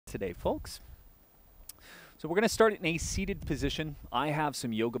today, folks. So we're going to start in a seated position. I have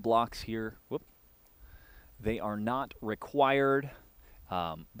some yoga blocks here. Whoop. They are not required,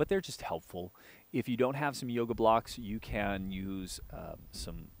 but they're just helpful. If you don't have some yoga blocks, you can use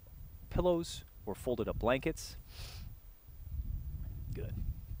some pillows or folded up blankets. Good.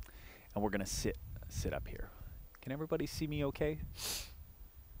 And we're going to sit up here. Can everybody see me okay?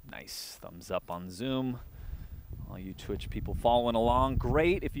 Nice. Thumbs up on Zoom. All you Twitch people following along,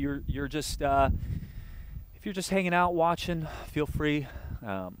 great. If you're just hanging out watching, feel free.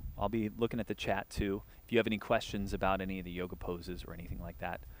 I'll be looking at the chat too. If you have any questions about any of the yoga poses or anything like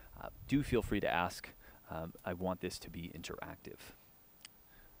that, do feel free to ask. I want this to be interactive.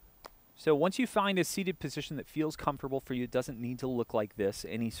 So once you find a seated position that feels comfortable for you, it doesn't need to look like this.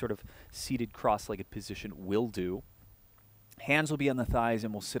 Any sort of seated cross-legged position will do. Hands will be on the thighs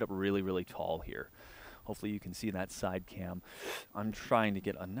and we'll sit up really, really tall here. Hopefully you can see that side cam. I'm trying to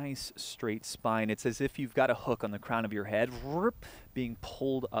get a nice straight spine. It's as if you've got a hook on the crown of your head being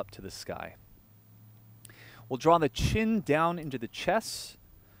pulled up to the sky. We'll draw the chin down into the chest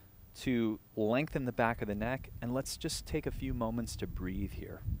to lengthen the back of the neck, and let's just take a few moments to breathe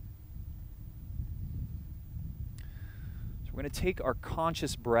here. We're going to take our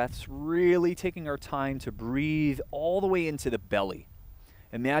conscious breaths, really taking our time to breathe all the way into the belly.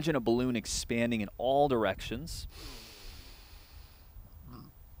 Imagine a balloon expanding in all directions.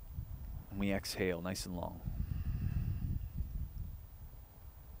 And we exhale nice and long.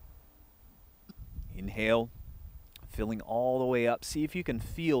 Inhale, filling all the way up. See if you can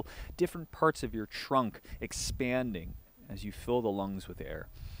feel different parts of your trunk expanding as you fill the lungs with air.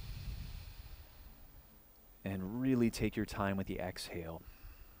 And really take your time with the exhale.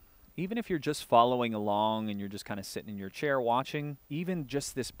 Even if you're just following along and you're just kind of sitting in your chair watching, even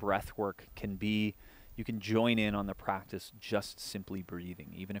just this breath work can be, you can join in on the practice just simply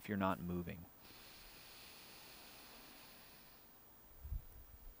breathing, even if you're not moving.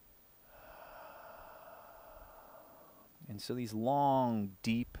 And so these long,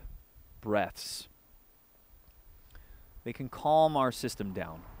 deep breaths, they can calm our system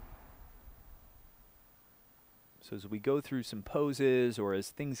down. So as we go through some poses or as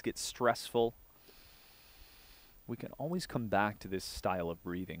things get stressful, we can always come back to this style of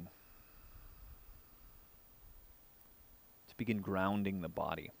breathing to begin grounding the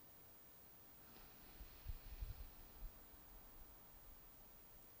body.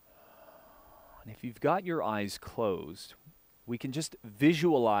 And if you've got your eyes closed, we can just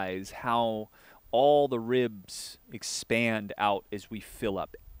visualize how all the ribs expand out as we fill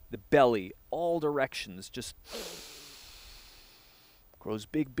up. The belly, all directions, just grows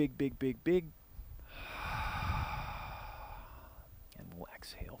big, big, big, big, big. And we'll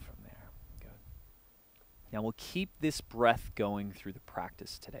exhale from there. Good. Now we'll keep this breath going through the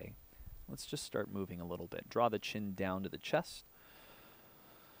practice today. Let's just start moving a little bit. Draw the chin down to the chest.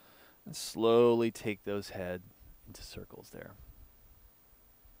 And slowly take those head into circles there.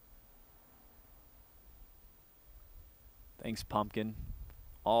 Thanks, Pumpkin.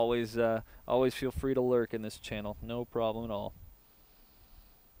 Always feel free to lurk in this channel. No problem at all.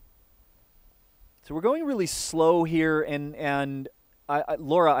 So we're going really slow here, and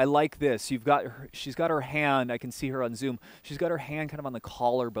Laura, I like this. She's got her hand. I can see her on Zoom. She's got her hand kind of on the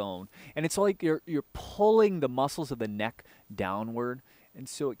collarbone, and it's like you're pulling the muscles of the neck downward, and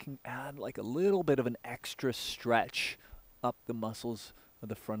so it can add like a little bit of an extra stretch up the muscles of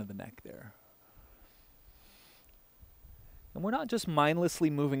the front of the neck there. And we're not just mindlessly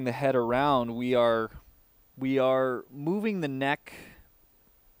moving the head around. We are moving the neck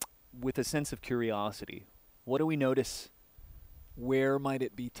with a sense of curiosity. What do we notice? Where might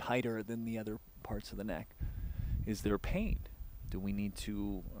it be tighter than the other parts of the neck? Is there pain? Do we need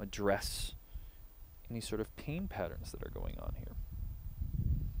to address any sort of pain patterns that are going on here?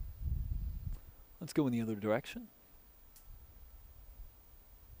 Let's go in the other direction.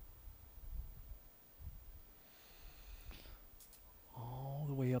 All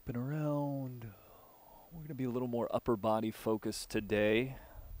the way up and around. We're going to be a little more upper body focused today.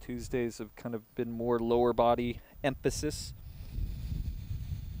 Tuesdays have kind of been more lower body emphasis.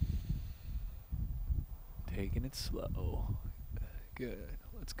 Taking it slow. Good.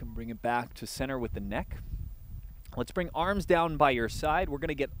 Let's come bring it back to center with the neck. Let's bring arms down by your side. We're going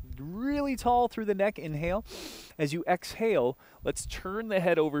to get really tall through the neck. Inhale. As you exhale, let's turn the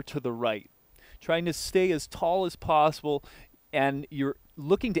head over to the right. Trying to stay as tall as possible, and you're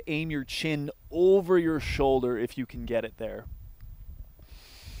looking to aim your chin over your shoulder if you can get it there.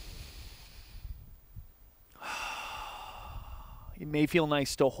 It may feel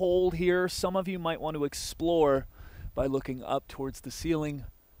nice to hold here. Some of you might want to explore by looking up towards the ceiling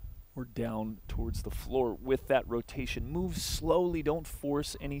We're down towards the floor with that rotation. Move slowly, don't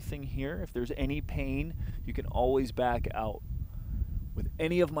force anything here. If there's any pain, you can always back out. With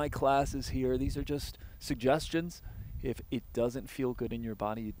any of my classes here, these are just suggestions. If it doesn't feel good in your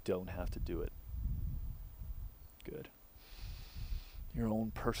body, you don't have to do it. Good. Your own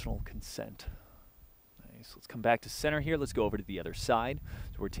personal consent. Nice. Let's come back to center here. Let's go over to the other side.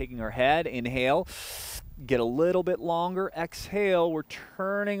 So we're taking our head, inhale, get a little bit longer, exhale, we're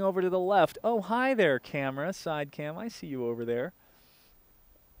turning over to the left. Oh, hi there, camera, side cam, I see you over there.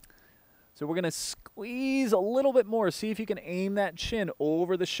 So we're going to squeeze a little bit more. See if you can aim that chin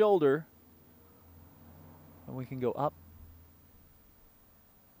over the shoulder. And we can go up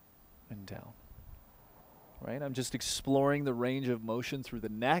and down. Right? I'm just exploring the range of motion through the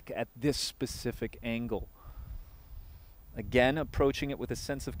neck at this specific angle. Again, approaching it with a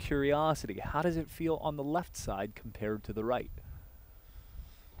sense of curiosity. How does it feel on the left side compared to the right?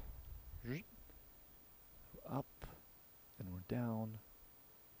 Up, and we're down.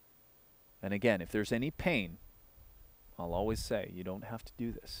 And again, if there's any pain, I'll always say, you don't have to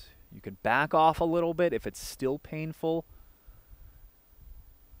do this. You can back off a little bit. If it's still painful,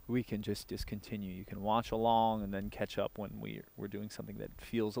 we can just discontinue. You can watch along and then catch up when we're doing something that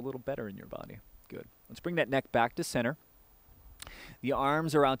feels a little better in your body. Good. Let's bring that neck back to center. The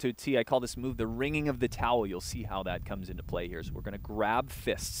arms are out to a T. I call this move the ringing of the towel. You'll see how that comes into play here. So we're going to grab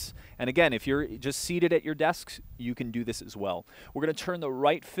fists. And again, if you're just seated at your desks, you can do this as well. We're going to turn the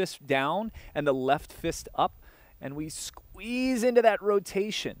right fist down and the left fist up, and we squeeze into that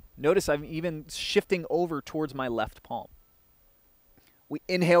rotation. Notice I'm even shifting over towards my left palm. We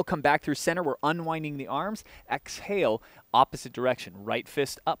inhale, come back through center. We're unwinding the arms. Exhale, opposite direction. Right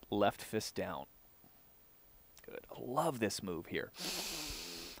fist up, left fist down. Good. I love this move here.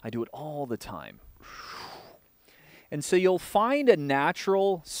 I do it all the time. And so you'll find a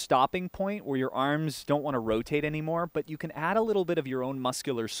natural stopping point where your arms don't want to rotate anymore, but you can add a little bit of your own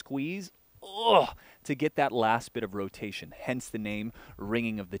muscular squeeze to get that last bit of rotation, hence the name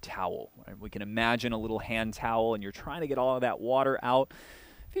ringing of the towel. Right? We can imagine a little hand towel and you're trying to get all of that water out.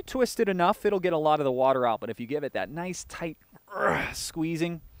 If you twist it enough, it'll get a lot of the water out, but if you give it that nice tight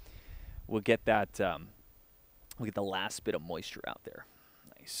squeezing, we'll get that we'll get the last bit of moisture out there.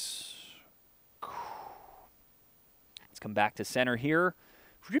 Nice. Let's come back to center here.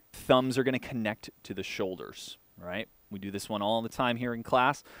 Thumbs are going to connect to the shoulders, right? We do this one all the time here in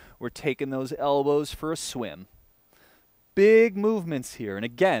class. We're taking those elbows for a swim. Big movements here. And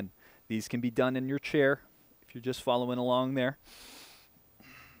again, these can be done in your chair if you're just following along there.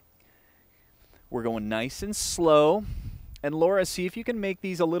 We're going nice and slow. And Laura, see if you can make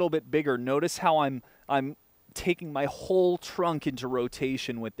these a little bit bigger. Notice how I'm taking my whole trunk into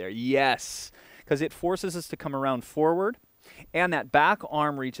rotation with there. Yes, because it forces us to come around forward. And that back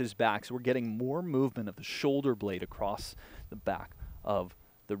arm reaches back, so we're getting more movement of the shoulder blade across the back of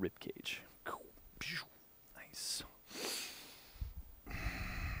the rib cage. Nice.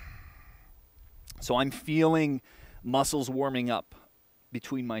 So I'm feeling muscles warming up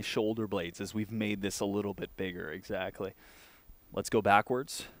between my shoulder blades as we've made this a little bit bigger. Exactly. Let's go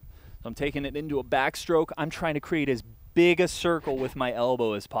backwards. So I'm taking it into a backstroke. I'm trying to create as big a circle with my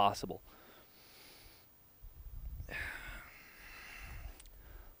elbow as possible.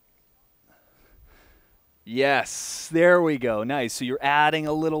 Yes, there we go. Nice. So you're adding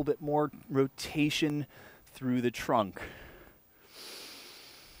a little bit more rotation through the trunk.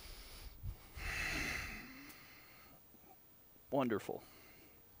 Wonderful.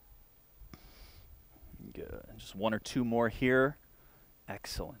 Good. Just one or two more here.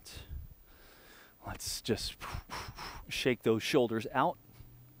 Excellent. Let's just shake those shoulders out.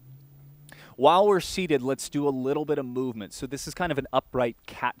 While we're seated, let's do a little bit of movement. So this is kind of an upright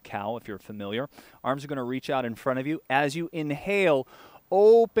cat-cow, if you're familiar. Arms are going to reach out in front of you. As you inhale,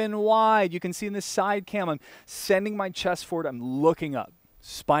 open wide. You can see in this side cam, I'm sending my chest forward. I'm looking up.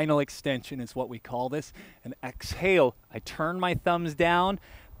 Spinal extension is what we call this. And exhale, I turn my thumbs down.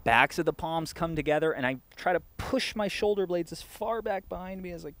 Backs of the palms come together, and I try to push my shoulder blades as far back behind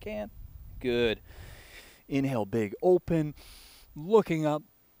me as I can. Good. Inhale, big open. Looking up.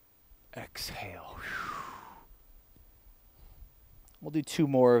 Exhale. We'll do two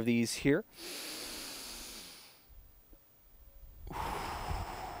more of these here.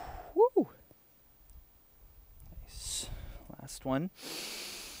 Woo. Nice. Last one.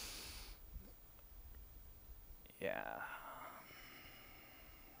 Yeah.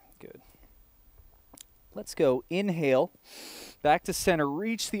 Good. Let's go. Inhale. Back to center.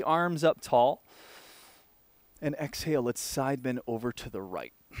 Reach the arms up tall. And exhale. Let's side bend over to the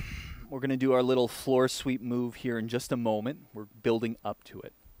right. We're going to do our little floor sweep move here in just a moment. We're building up to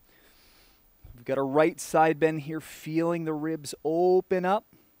it. We've got a right side bend here, feeling the ribs open up.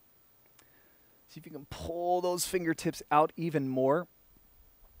 See if you can pull those fingertips out even more.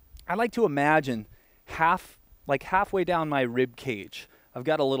 I like to imagine halfway down my rib cage, I've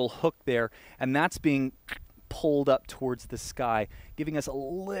got a little hook there, and that's being pulled up towards the sky, giving us a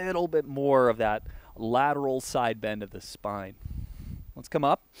little bit more of that lateral side bend of the spine. Let's come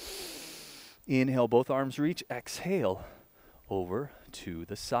up. Inhale, both arms reach. Exhale, over to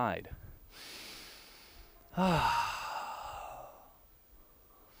the side.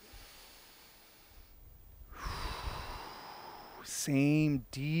 Same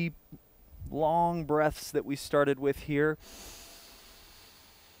deep, long breaths that we started with here.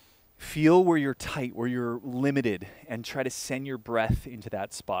 Feel where you're tight, where you're limited, and try to send your breath into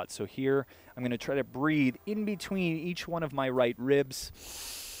that spot. So here, I'm going to try to breathe in between each one of my right ribs.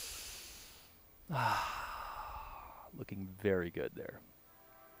 Looking very good there.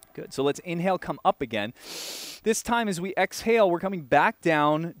 Good. So let's inhale, come up again. This time as we exhale, we're coming back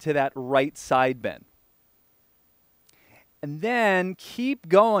down to that right side bend. And then keep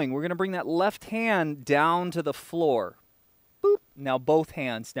going. We're going to bring that left hand down to the floor. Boop. Now both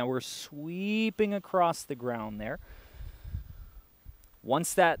hands. Now we're sweeping across the ground there.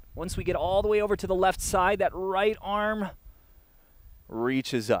 Once we get all the way over to the left side, that right arm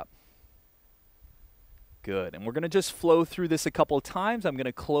reaches up. Good. And we're going to just flow through this a couple of times. I'm going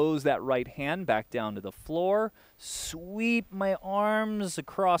to close that right hand back down to the floor. Sweep my arms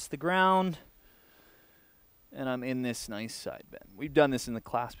across the ground. And I'm in this nice side bend. We've done this in the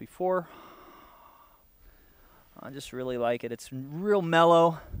class before. I just really like it. It's real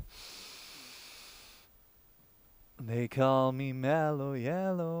mellow. They call me Mellow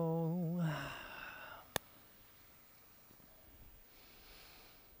Yellow.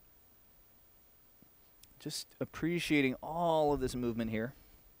 Just appreciating all of this movement here.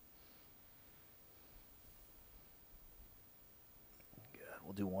 Good.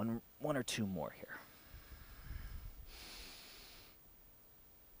 We'll do one or two more here.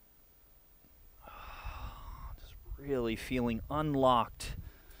 Really feeling unlocked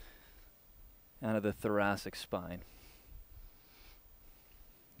out of the thoracic spine.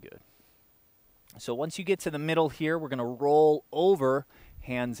 Good. So once you get to the middle here, we're going to roll over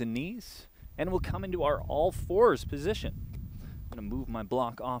hands and knees, and we'll come into our all fours position. I'm going to move my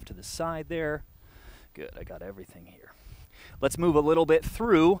block off to the side there. Good, I got everything here. Let's move a little bit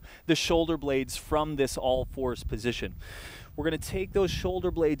through the shoulder blades from this all fours position. We're going to take those shoulder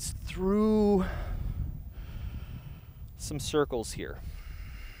blades through some circles here.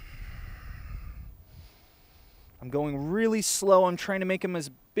 I'm going really slow. I'm trying to make them as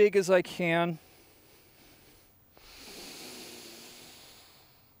big as I can.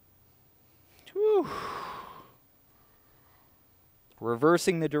 Whew.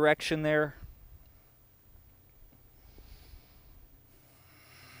 Reversing the direction there.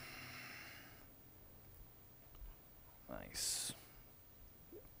 Nice.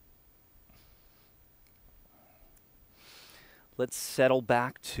 Let's settle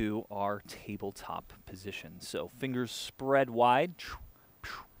back to our tabletop position. So fingers spread wide,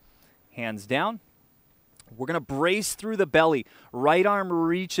 hands down. We're going to brace through the belly. Right arm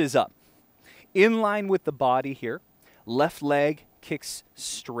reaches up. In line with the body here. Left leg kicks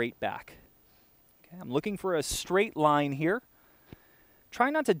straight back. Okay, I'm looking for a straight line here. Try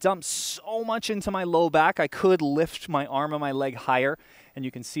not to dump so much into my low back. I could lift my arm and my leg higher, and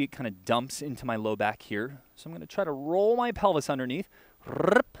you can see it kind of dumps into my low back here. So I'm going to try to roll my pelvis underneath.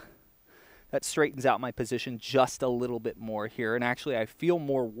 That straightens out my position just a little bit more here. And actually, I feel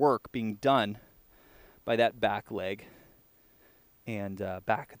more work being done by that back leg and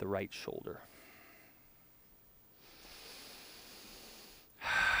back of the right shoulder.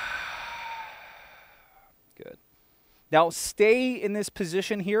 Good. Now stay in this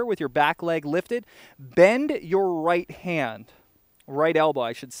position here with your back leg lifted. Bend your right hand, right elbow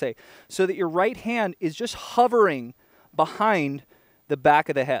I should say, so that your right hand is just hovering behind the back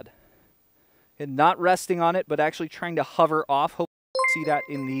of the head. And not resting on it, but actually trying to hover off. Hope you see that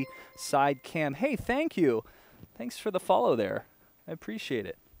in the side cam. Hey, thank you. Thanks for the follow there. I appreciate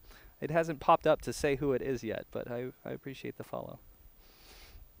it. It hasn't popped up to say who it is yet, but I appreciate the follow.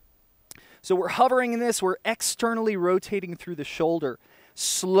 So we're hovering in this, we're externally rotating through the shoulder.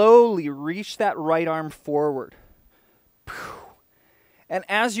 Slowly reach that right arm forward. And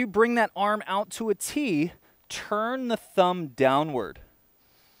as you bring that arm out to a T, turn the thumb downward.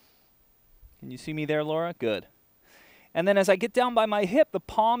 Can you see me there, Laura? Good. And then as I get down by my hip, the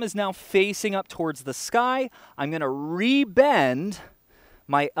palm is now facing up towards the sky. I'm going to re-bend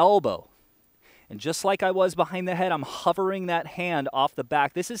my elbow. And just like I was behind the head, I'm hovering that hand off the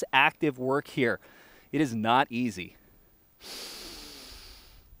back. This is active work here. It is not easy.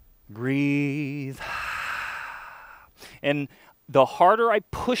 Breathe. And the harder I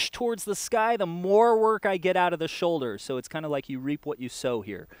push towards the sky, the more work I get out of the shoulders. So it's kind of like you reap what you sow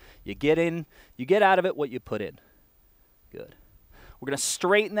here. You get in, you get out of it what you put in. Good. We're going to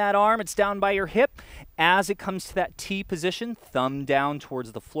straighten that arm. It's down by your hip. As it comes to that T position, thumb down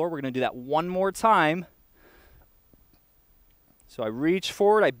towards the floor. We're going to do that one more time. So I reach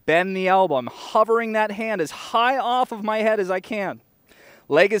forward. I bend the elbow. I'm hovering that hand as high off of my head as I can.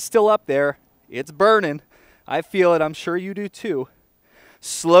 Leg is still up there. It's burning. I feel it. I'm sure you do too.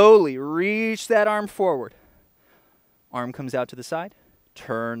 Slowly reach that arm forward. Arm comes out to the side.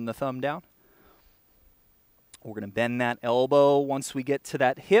 Turn the thumb down. We're going to bend that elbow once we get to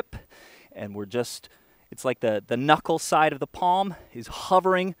that hip, and we're just, it's like the knuckle side of the palm is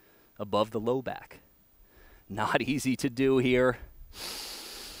hovering above the low back. Not easy to do here.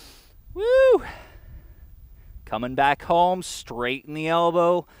 Woo! Coming back home, straighten the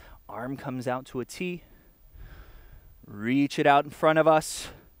elbow. Arm comes out to a T. Reach it out in front of us,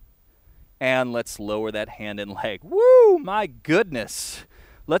 and let's lower that hand and leg. Woo! My goodness.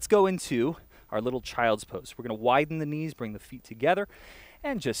 Let's go into our little child's pose. We're going to widen the knees, bring the feet together,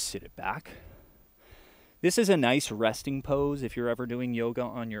 and just sit it back. This is a nice resting pose if you're ever doing yoga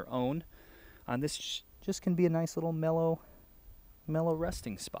on your own. This just can be a nice little mellow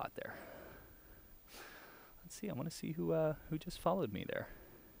resting spot there. Let's see. I want to see who just followed me there.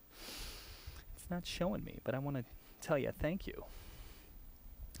 It's not showing me, but I want to tell you thank you.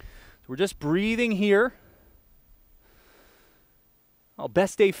 So we're just breathing here. Oh,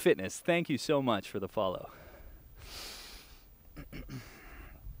 Best Day Fitness, thank you so much for the follow.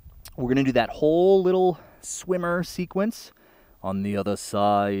 We're going to do that whole little swimmer sequence on the other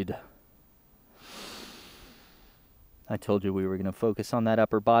side. I told you we were going to focus on that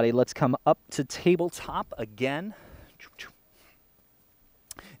upper body. Let's come up to tabletop again.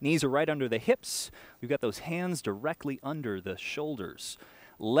 Knees are right under the hips. We've got those hands directly under the shoulders.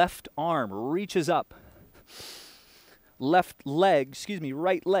 Left arm reaches up.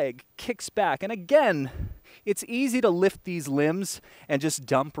 Right leg kicks back. And again, it's easy to lift these limbs and just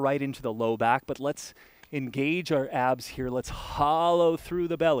dump right into the low back, but let's engage our abs here. Let's hollow through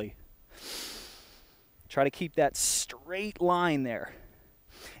the belly. Try to keep that straight line there.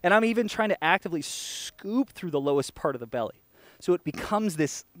 And I'm even trying to actively scoop through the lowest part of the belly. So it becomes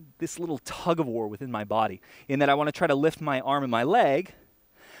this little tug of war within my body, in that I want to try to lift my arm and my leg,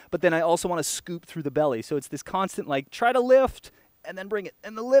 but then I also want to scoop through the belly. So it's this constant, like, try to lift, and then bring it,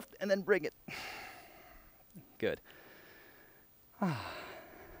 and the lift, and then bring it. Good.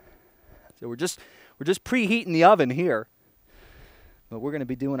 So we're just preheating the oven here, but we're going to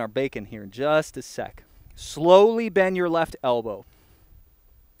be doing our bacon here in just a sec. Slowly bend your left elbow.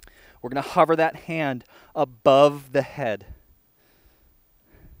 We're going to hover that hand above the head.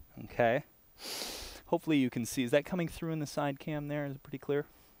 Okay. Hopefully you can see. Is that coming through in the side cam there? Is it pretty clear?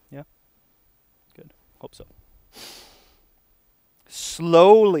 Yeah? Good. Hope so.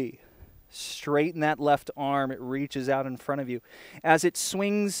 Slowly straighten that left arm. It reaches out in front of you. As it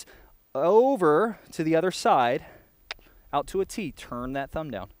swings over to the other side, out to a T, turn that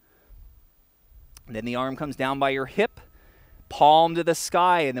thumb down. And then the arm comes down by your hip, palm to the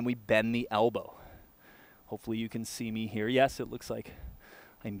sky, and then we bend the elbow. Hopefully you can see me here. Yes, it looks like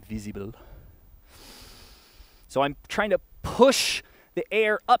I'm visible. So I'm trying to push the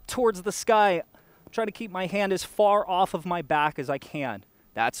air up towards the sky. I'm trying to keep my hand as far off of my back as I can.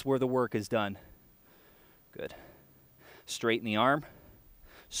 That's where the work is done. Good. Straighten the arm.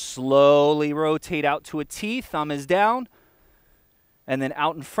 Slowly rotate out to a T. Thumb is down. And then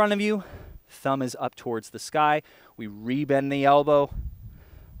out in front of you, thumb is up towards the sky. We rebend the elbow.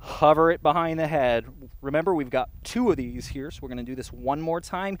 Hover it behind the head. Remember, we've got 2 of these here, so we're going to do this one more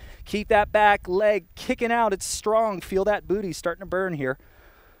time. Keep that back leg kicking out. It's strong. Feel that booty starting to burn here.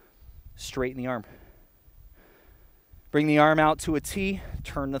 Straighten the arm. Bring the arm out to a T.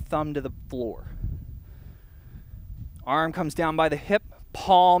 Turn the thumb to the floor. Arm comes down by the hip.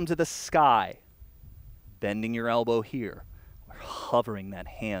 Palm to the sky. Bending your elbow here. We're hovering that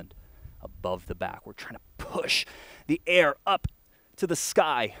hand above the back. We're trying to push the air up to the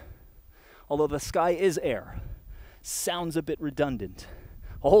sky. Although the sky is air. Sounds a bit redundant.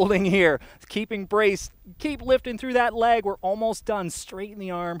 Holding here. Keeping braced. Keep lifting through that leg. We're almost done. Straighten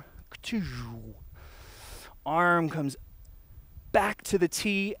the arm. Arm comes back to the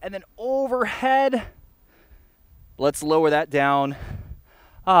T and then overhead. Let's lower that down.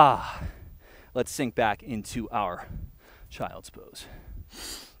 Let's sink back into our child's pose.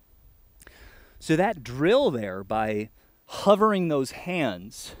 So that drill there, by hovering those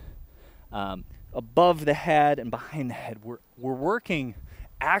hands above the head and behind the head, we're working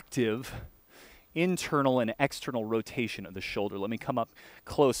active internal and external rotation of the shoulder. Let me come up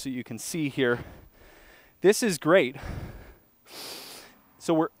close so you can see here. This is great.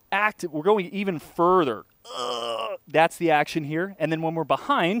 So we're active, we're going even further. That's the action here. And then when we're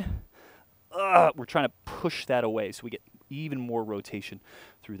behind, we're trying to push that away so we get even more rotation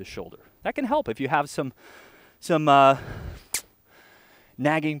through the shoulder. That can help if you have some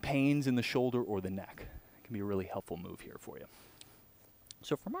nagging pains in the shoulder or the neck. It can be a really helpful move here for you.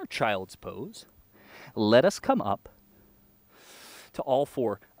 So from our child's pose, let us come up to all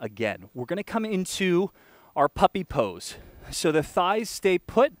four again. We're going to come into our puppy pose. So the thighs stay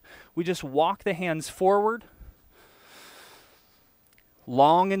put. We just walk the hands forward.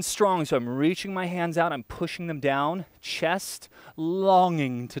 Long and strong. So I'm reaching my hands out. I'm pushing them down. Chest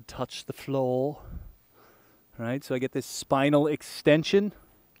longing to touch the floor. All right, so I get this spinal extension.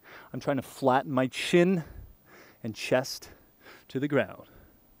 I'm trying to flatten my chin and chest to the ground.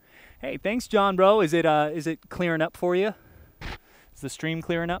 Hey, thanks, John, bro. Is it clearing up for you? Is the stream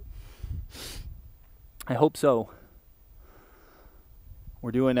clearing up? I hope so.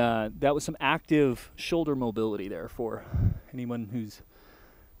 We're doing, that was some active shoulder mobility there for anyone who's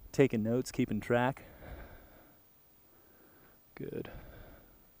taking notes, keeping track. Good.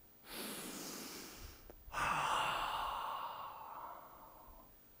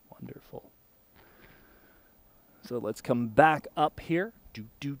 Wonderful. So let's come back up here. Do,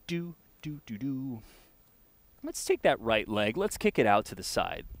 do, do, do, do, do. Let's take that right leg. Let's kick it out to the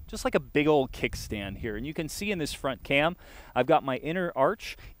side. Just like a big old kickstand here. And you can see in this front cam, I've got my inner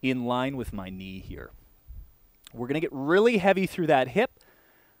arch in line with my knee here. We're going to get really heavy through that hip.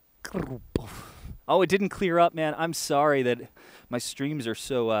 Oh, it didn't clear up, man. I'm sorry that my streams are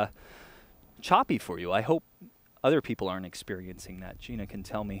so choppy for you. I hope other people aren't experiencing that. Gina can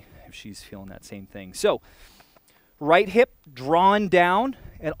tell me if she's feeling that same thing. So, right hip drawn down,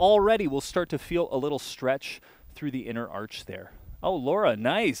 and already we'll start to feel a little stretch through the inner arch there. Oh, Laura,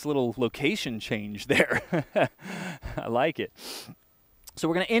 nice little location change there. I like it. So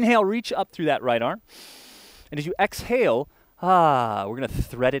we're going to inhale, reach up through that right arm. And as you exhale, we're going to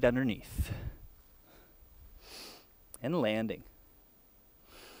thread it underneath. And landing.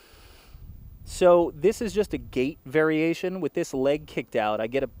 So this is just a gait variation. With this leg kicked out, I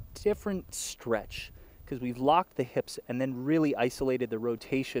get a different stretch because we've locked the hips and then really isolated the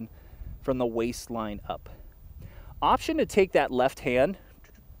rotation from the waistline up. Option to take that left hand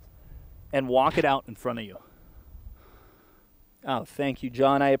and walk it out in front of you. Oh, thank you,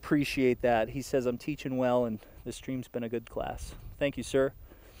 John. I appreciate that. He says I'm teaching well and the stream's been a good class. Thank you, sir.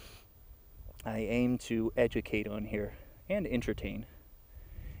 I aim to educate on here and entertain.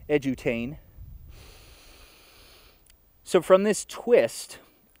 Edutain. So from this twist,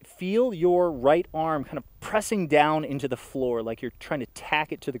 feel your right arm kind of pressing down into the floor like you're trying to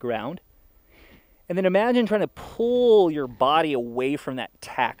tack it to the ground. And then imagine trying to pull your body away from that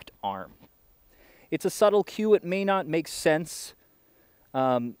tacked arm. It's a subtle cue. It may not make sense,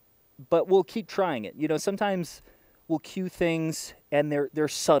 but we'll keep trying it. You know, sometimes we'll cue things and they're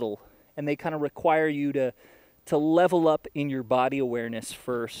subtle and they kind of require you to level up in your body awareness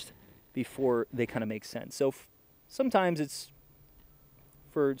first before they kind of make sense. So sometimes it's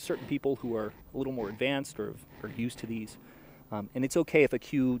for certain people who are a little more advanced or are used to these. And it's okay if a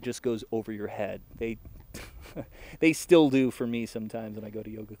cue just goes over your head. They still do for me sometimes when I go to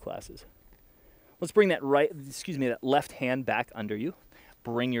yoga classes. Let's bring that that left hand back under you.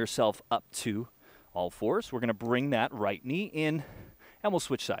 Bring yourself up to all fours. We're going to bring that right knee in, and we'll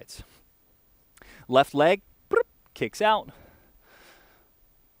switch sides. Left leg kicks out.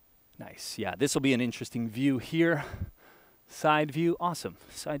 Nice. Yeah, this will be an interesting view here. Side view, awesome.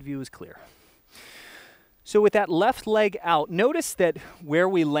 Side view is clear. So with that left leg out, notice that where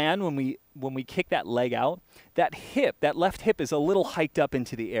we land when we kick that leg out, that left hip is a little hiked up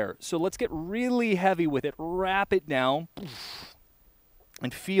into the air. So let's get really heavy with it, wrap it down,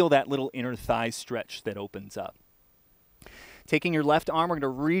 and feel that little inner thigh stretch that opens up. Taking your left arm, we're going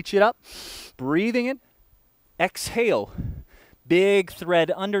to reach it up, breathing in, exhale, big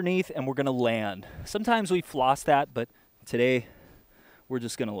thread underneath, and we're going to land. Sometimes we floss that, but today we're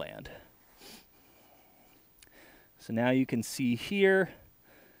just going to land. So now you can see here,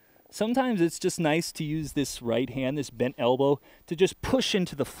 sometimes it's just nice to use this right hand, this bent elbow, to just push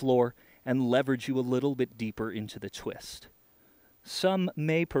into the floor and leverage you a little bit deeper into the twist. Some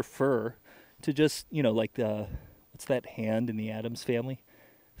may prefer to just, you know, like what's that hand in the Addams Family?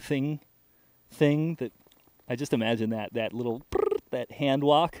 Thing that, I just imagine that little, that hand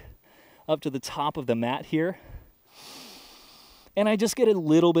walk. up to the top of the mat here. And I just get a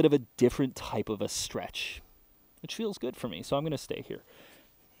little bit of a different type of a stretch, which feels good for me. So I'm going to stay here.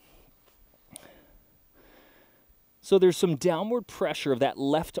 So there's some downward pressure of that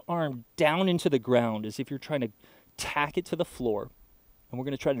left arm down into the ground as if you're trying to tack it to the floor. And we're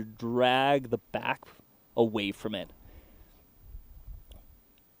going to try to drag the back away from it.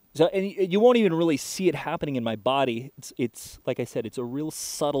 So, and you won't even really see it happening in my body. It's like I said, it's a real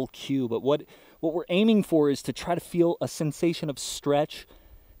subtle cue. But what we're aiming for is to try to feel a sensation of stretch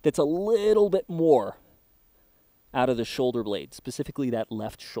that's a little bit more out of the shoulder blade, specifically that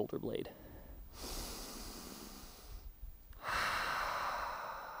left shoulder blade.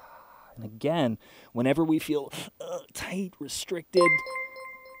 And again, whenever we feel tight, restricted,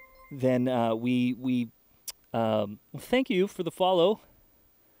 then thank you for the follow.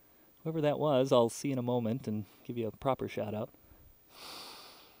 Whoever that was, I'll see in a moment and give you a proper shout out.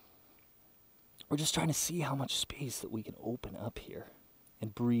 We're just trying to see how much space that we can open up here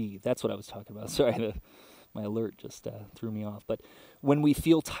and breathe. That's what I was talking about. Sorry, my alert just threw me off. But when we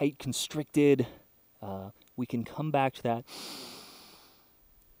feel tight, constricted, we can come back to that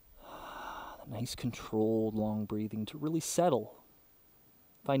nice controlled long breathing to really settle,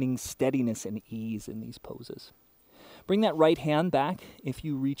 finding steadiness and ease in these poses. Bring that right hand back if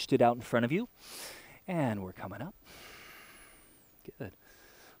you reached it out in front of you. And we're coming up. Good.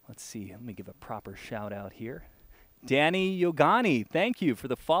 Let's see. Let me give a proper shout out here. Danny Yogani, thank you for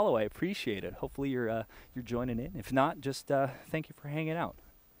the follow. I appreciate it. Hopefully you're joining in. If not, just thank you for hanging out.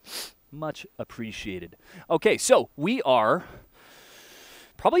 Much appreciated. Okay, so we are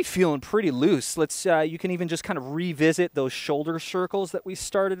probably feeling pretty loose. Let's. You can even just kind of revisit those shoulder circles that we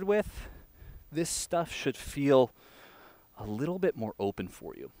started with. This stuff should feel a little bit more open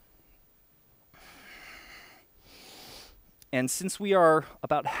for you. And since we are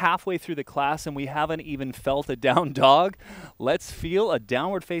about halfway through the class and we haven't even felt a down dog, let's feel a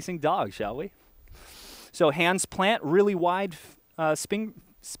downward facing dog, shall we? So hands plant, really wide,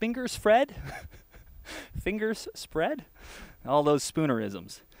 fingers spread, fingers spread, all those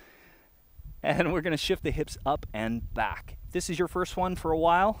spoonerisms. And we're going to shift the hips up and back. If this is your first one for a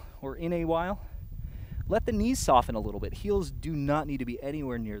while or in a while, let the knees soften a little bit. Heels do not need to be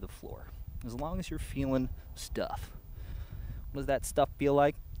anywhere near the floor, as long as you're feeling stuff. What does that stuff feel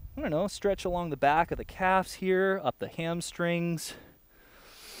like? I don't know, stretch along the back of the calves here, up the hamstrings.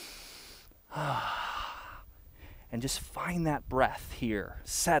 And just find that breath here.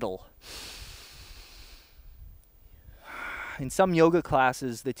 Settle. In some yoga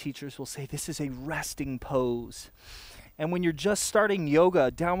classes, the teachers will say this is a resting pose. And when you're just starting yoga,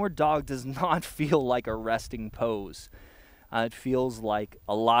 downward dog does not feel like a resting pose. It feels like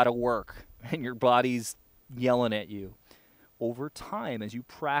a lot of work, and your body's yelling at you. Over time, as you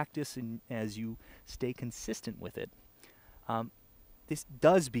practice and as you stay consistent with it, this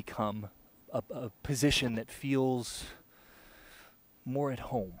does become a position that feels more at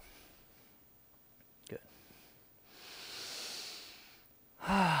home. Good.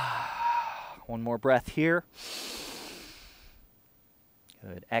 One more breath here.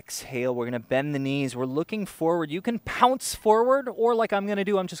 Good. Exhale. We're going to bend the knees. We're looking forward. You can pounce forward, or like I'm going to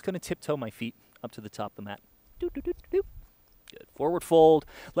do, I'm just going to tiptoe my feet up to the top of the mat. Doop, doop, doop, doop. Good. Forward fold.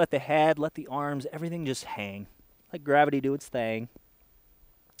 Let the head, let the arms, everything just hang. Let gravity do its thing.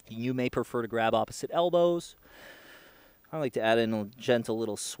 You may prefer to grab opposite elbows. I like to add in a gentle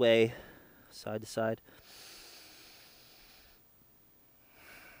little sway side to side.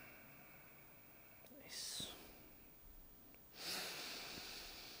 Nice.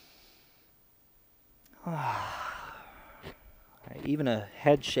 Even a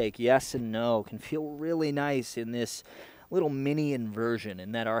head shake, yes and no, can feel really nice in this little mini inversion,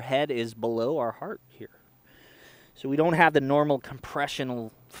 in that our head is below our heart here. So we don't have the normal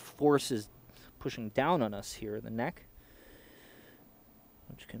compressional forces pushing down on us here in the neck,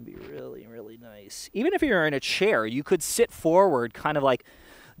 which can be really, really nice. Even if you're in a chair, you could sit forward, kind of like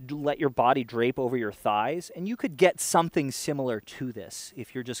let your body drape over your thighs, and you could get something similar to this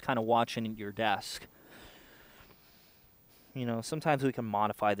if you're just kind of watching at your desk. You know, sometimes we can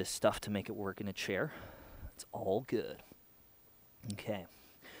modify this stuff to make it work in a chair. It's all good. Okay.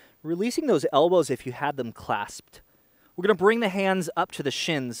 Releasing those elbows if you had them clasped. We're going to bring the hands up to the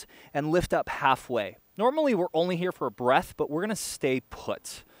shins and lift up halfway. Normally we're only here for a breath, but we're going to stay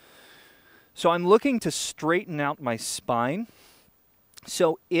put. So I'm looking to straighten out my spine.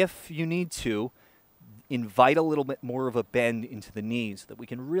 So if you need to, invite a little bit more of a bend into the knees so that we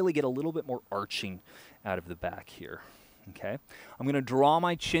can really get a little bit more arching out of the back here. Okay. I'm going to draw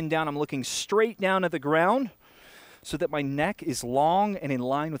my chin down. I'm looking straight down at the ground. so that my neck is long and in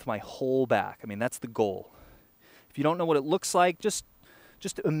line with my whole back. I mean, that's the goal. If you don't know what it looks like, just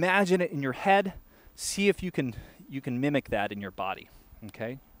imagine it in your head. See if you can mimic that in your body,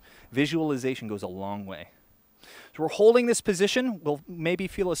 okay? Visualization goes a long way. So we're holding this position. We'll maybe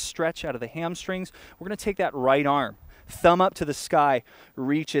feel a stretch out of the hamstrings. We're going to take that right arm, thumb up to the sky,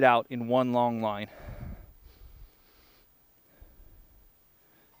 reach it out in one long line.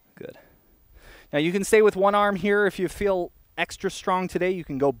 Good. Now you can stay with one arm here. If you feel extra strong today, you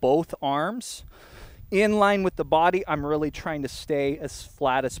can go both arms. In line with the body, I'm really trying to stay as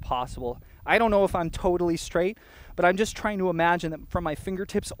flat as possible. I don't know if I'm totally straight, but I'm just trying to imagine that from my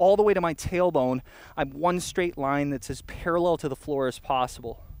fingertips all the way to my tailbone, I'm one straight line that's as parallel to the floor as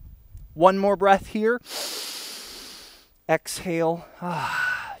possible. One more breath here. Exhale.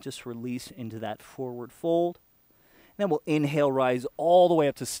 Just release into that forward fold. And then we'll inhale, rise all the way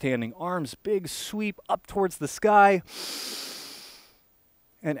up to standing. Arms, big sweep up towards the sky.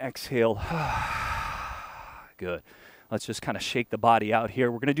 And exhale. Good. Let's just kind of shake the body out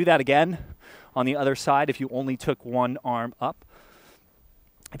here. We're going to do that again on the other side if you only took one arm up.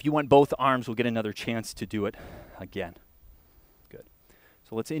 If you want both arms, we'll get another chance to do it again. Good.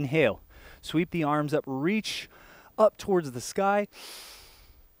 So let's inhale. Sweep the arms up, reach up towards the sky.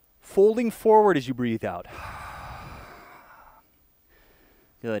 Folding forward as you breathe out.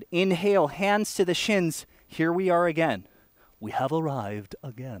 Good. Inhale, hands to the shins. Here we are again. We have arrived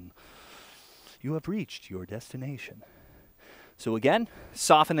again. You have reached your destination. So again,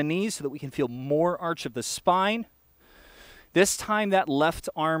 soften the knees so that we can feel more arch of the spine. This time that left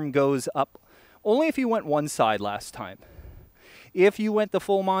arm goes up only if you went one side last time. If you went the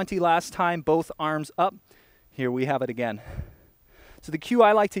full Monty last time, both arms up, here we have it again. So the cue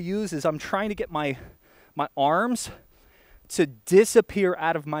I like to use is I'm trying to get my arms to disappear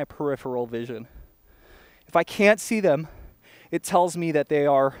out of my peripheral vision. If I can't see them, it tells me that they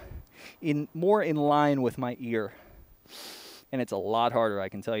are more in line with my ear. And it's a lot harder, I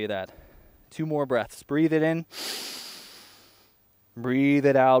can tell you that. 2 more breaths. Breathe it in. Breathe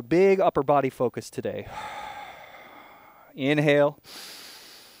it out. Big upper body focus today. Inhale.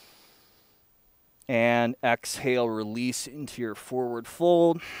 And exhale, release into your forward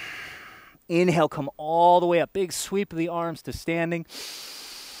fold. Inhale, come all the way up. Big sweep of the arms to standing.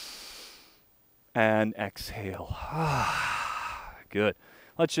 And exhale. Good.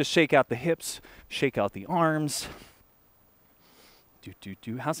 Let's just shake out the hips, shake out the arms.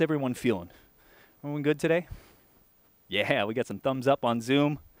 How's everyone feeling? Everyone good today? Yeah, we got some thumbs up on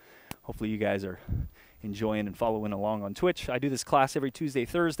Zoom. Hopefully you guys are enjoying and following along on Twitch. I do this class every Tuesday,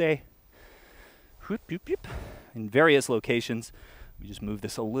 Thursday. In various locations. We just move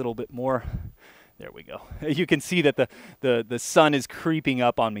this a little bit more. There we go. You can see that the sun is creeping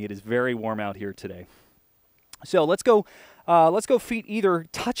up on me. It is very warm out here today. So let's go feet either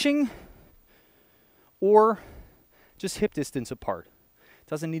touching or just hip distance apart.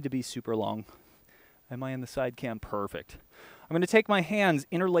 Doesn't need to be super long. Am I in the side cam? Perfect. I'm going to take my hands,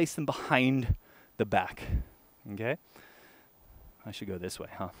 interlace them behind the back. Okay? I should go this way,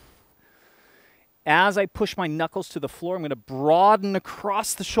 huh? As I push my knuckles to the floor, I'm going to broaden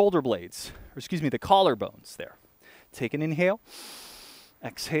across the shoulder blades, or excuse me, the collarbones there. Take an inhale.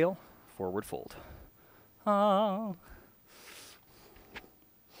 Exhale, forward fold.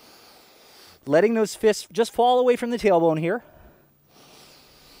 Letting those fists just fall away from the tailbone here.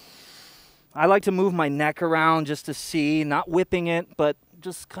 I like to move my neck around just to see, not whipping it, but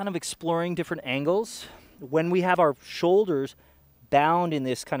just kind of exploring different angles. When we have our shoulders bound in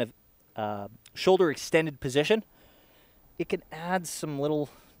this kind of shoulder extended position, it can add some little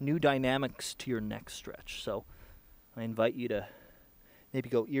new dynamics to your neck stretch. So I invite you to maybe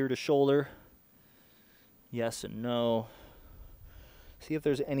go ear to shoulder. Yes and no. See if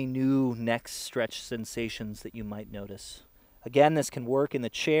there's any new neck stretch sensations that you might notice. Again, this can work in the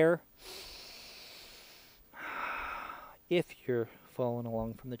chair if you're following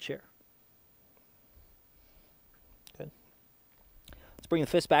along from the chair. Good. Let's bring the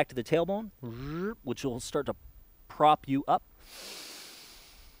fist back to the tailbone, which will start to prop you up.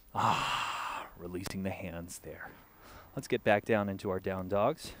 Releasing the hands there. Let's get back down into our down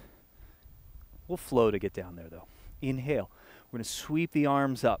dogs. We'll flow to get down there, though. Inhale. We're going to sweep the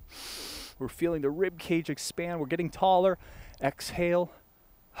arms up. We're feeling the rib cage expand. We're getting taller. Exhale.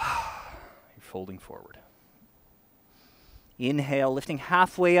 You're folding forward. Inhale, lifting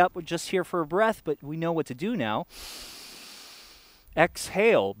halfway up. We're just here for a breath, but we know what to do now.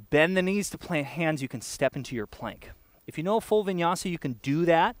 Exhale. Bend the knees to plant hands. You can step into your plank. If you know a full vinyasa, you can do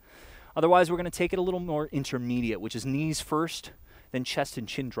that. Otherwise, we're going to take it a little more intermediate, which is knees first, then chest and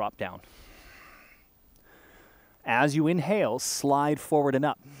chin drop down. As you inhale, slide forward and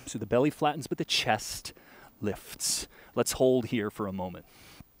up. So the belly flattens, but the chest lifts. Let's hold here for a moment.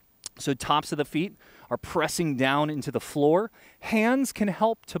 So tops of the feet are pressing down into the floor. Hands can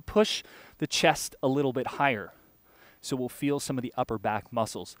help to push the chest a little bit higher. So we'll feel some of the upper back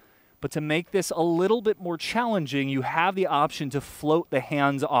muscles. But to make this a little bit more challenging, you have the option to float the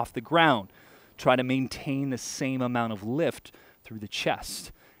hands off the ground. Try to maintain the same amount of lift through the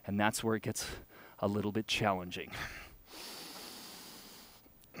chest. And that's where it gets a little bit challenging.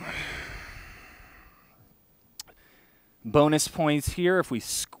 Bonus points here. If we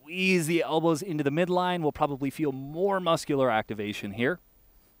squeeze the elbows into the midline, we'll probably feel more muscular activation here.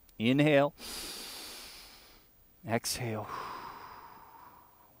 Inhale. Exhale.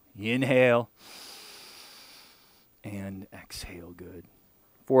 Inhale. And exhale. Good.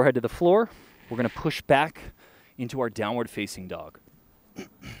 Forehead to the floor. We're going to push back into our downward facing dog.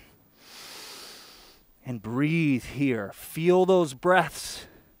 And breathe here. Feel those breaths.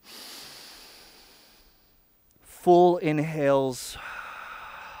 Full inhales,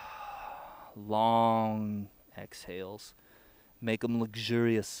 long exhales. Make them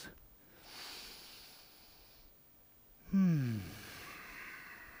luxurious. May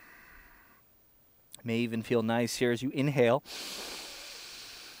even feel nice here as you inhale.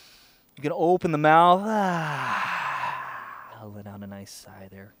 You can open the mouth. Let out a nice sigh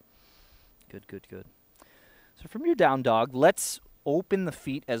there. Good, good, good. So from your down dog, let's open the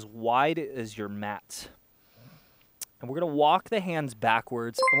feet as wide as your mat. And we're going to walk the hands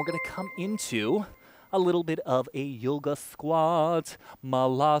backwards, and we're going to come into a little bit of a yoga squat,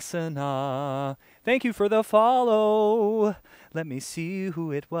 malasana. Thank you for the follow. Let me see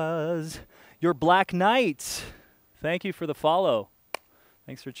who it was. Your Black Knight. Thank you for the follow.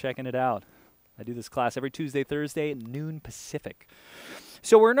 Thanks for checking it out. I do this class every Tuesday, Thursday at noon Pacific.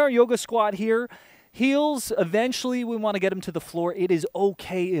 So we're in our yoga squat here. Heels, eventually we want to get them to the floor. It is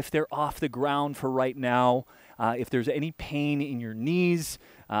okay if they're off the ground for right now. If there's any pain in your knees,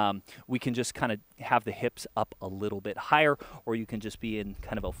 we can just kind of have the hips up a little bit higher, or you can just be in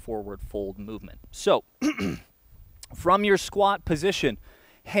kind of a forward fold movement. So from your squat position,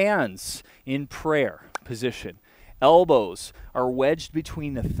 hands in prayer position. Elbows are wedged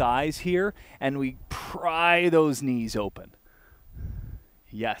between the thighs here, and we pry those knees open.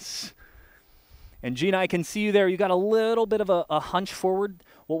 Yes. And Gina, I can see you there. You got a little bit of a hunch forward.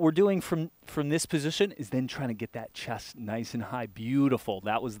 What we're doing from this position is then trying to get that chest nice and high. Beautiful.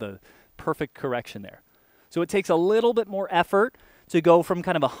 That was the perfect correction there. So it takes a little bit more effort to go from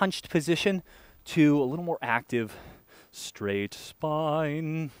kind of a hunched position to a little more active, straight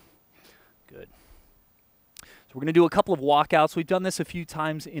spine. Good. So we're going to do a couple of walkouts. We've done this a few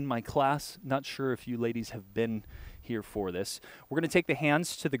times in my class. Not sure if you ladies have been here for this. We're going to take the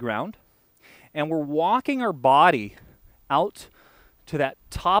hands to the ground. And we're walking our body out to that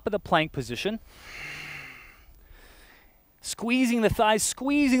top of the plank position. Squeezing the thighs,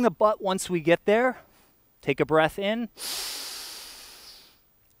 squeezing the butt once we get there. Take a breath in.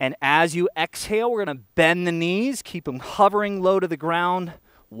 And as you exhale, we're going to bend the knees, keep them hovering low to the ground,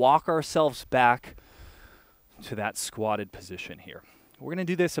 walk ourselves back to that squatted position here. We're going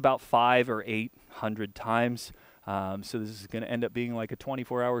to do this about 500 or 800 times. So this is going to end up being like a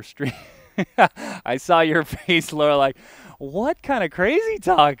 24-hour stream. I saw your face, Laura, like, what kind of crazy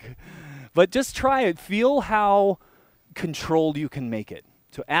talk? But just try it. Feel how controlled you can make it.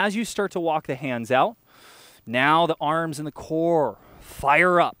 So as you start to walk the hands out, now the arms and the core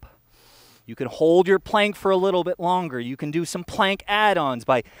fire up. You can hold your plank for a little bit longer. You can do some plank add-ons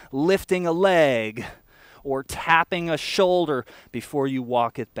by lifting a leg or tapping a shoulder before you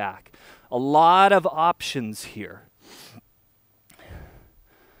walk it back. A lot of options here.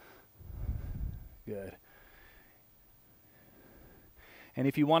 Good. And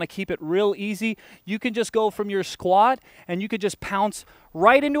if you want to keep it real easy, you can just go from your squat and you could just pounce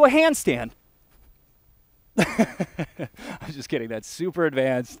right into a handstand. I'm just kidding. That's super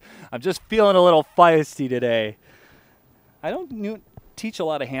advanced. I'm just feeling a little feisty today. I don't teach a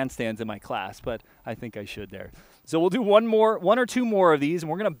lot of handstands in my class, but I think I should there. So we'll do one or two more of these, and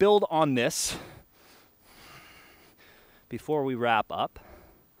we're going to build on this before we wrap up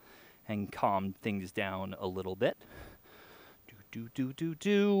and calm things down a little bit.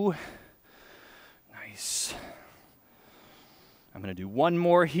 Do. Nice. I'm going to do one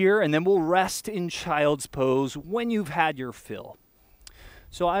more here, and then we'll rest in child's pose when you've had your fill.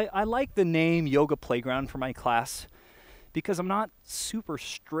 So I like the name Yoga Playground for my class because I'm not super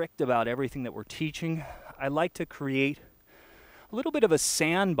strict about everything that we're teaching. I like to create a little bit of a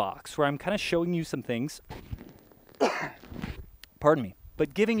sandbox where I'm kind of showing you some things, pardon me,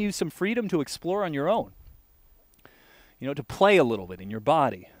 but giving you some freedom to explore on your own. to play a little bit in your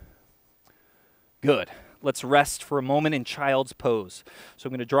body. Good. Let's rest for a moment in child's pose. So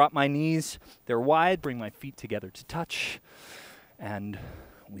I'm going to drop my knees. They're wide. Bring my feet together to touch. And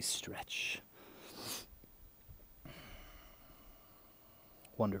we stretch.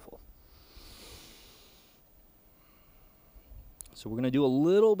 Wonderful. So we're going to do a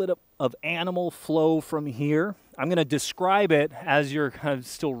little bit of animal flow from here. I'm going to describe it as you're kind of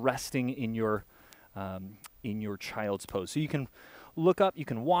still resting in your child's pose. So you can look up, you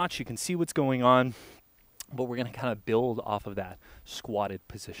can watch, you can see what's going on, but we're going to kind of build off of that squatted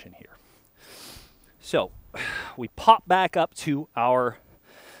position here. So we pop back up to our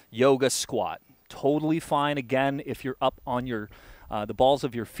yoga squat. Totally fine. Again, if you're up on your the balls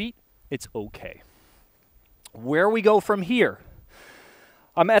of your feet, it's okay. Where we go from here,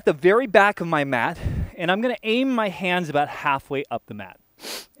 I'm at the very back of my mat, and I'm going to aim my hands about halfway up the mat.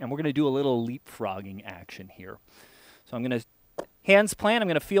 And we're going to do a little leapfrogging action here. So I'm going to hands plant, I'm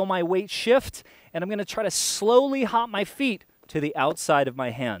going to feel my weight shift, and I'm going to try to slowly hop my feet to the outside of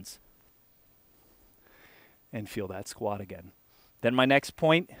my hands. And feel that squat again. Then my next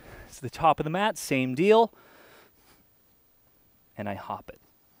point is the top of the mat, same deal. And I hop it,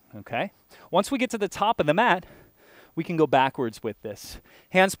 okay? Once we get to the top of the mat, we can go backwards with this.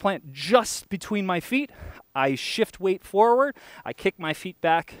 Hands plant just between my feet. I shift weight forward. I kick my feet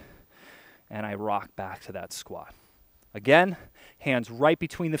back, and I rock back to that squat. Again, hands right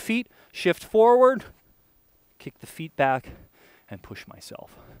between the feet. Shift forward, kick the feet back, and push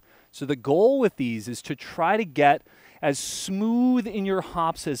myself. So the goal with these is to try to get as smooth in your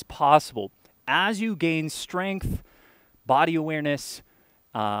hops as possible. As you gain strength, body awareness,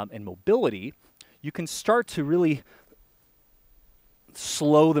 and mobility, you can start to really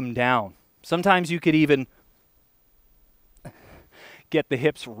slow them down. Sometimes you could even get the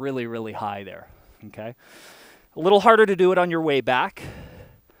hips really, really high there, okay? A little harder to do it on your way back.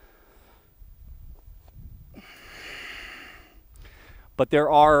 But there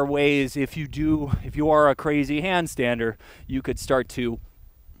are ways, if you are a crazy handstander, you could start to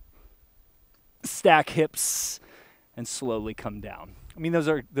stack hips and slowly come down. I mean, those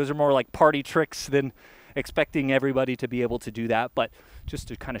are more like party tricks than expecting everybody to be able to do that, but just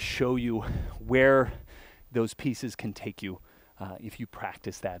to kind of show you where those pieces can take you if you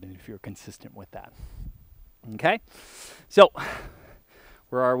practice that and if you're consistent with that. Okay? So,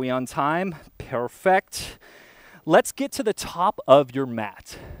 where are we on time? Perfect. Let's get to the top of your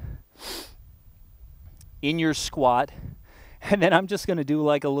mat in your squat, and then I'm just going to do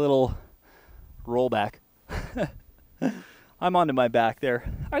like a little rollback. I'm onto my back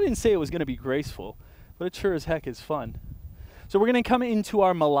there. I didn't say it was going to be graceful, but it sure as heck is fun. So we're going to come into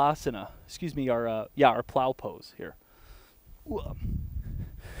our malasana. Excuse me, our plow pose here. So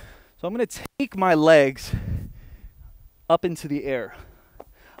I'm going to take my legs up into the air.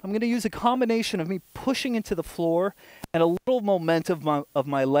 I'm going to use a combination of me pushing into the floor and a little momentum of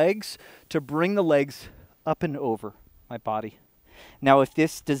my legs to bring the legs up and over my body. Now, if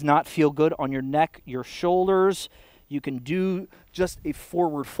this does not feel good on your neck, your shoulders, you can do just a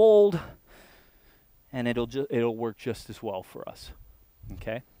forward fold, and it'll work just as well for us.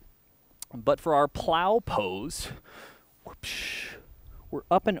 Okay? But for our plow pose, whoopsh, we're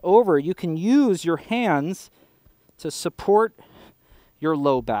up and over. You can use your hands to support your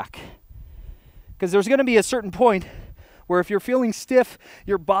low back. Because there's going to be a certain point where if you're feeling stiff,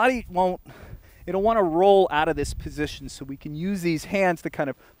 your body it'll want to roll out of this position, so we can use these hands to kind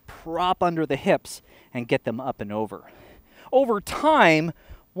of prop under the hips and get them up and over. Over time,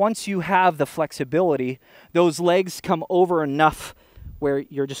 once you have the flexibility, those legs come over enough where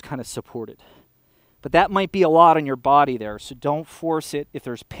you're just kind of supported. But that might be a lot on your body there, so don't force it. If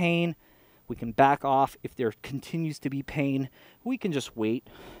there's pain, we can back off. If there continues to be pain, we can just wait.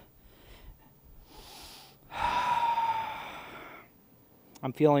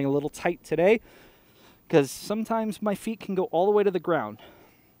 I'm feeling a little tight today because sometimes my feet can go all the way to the ground.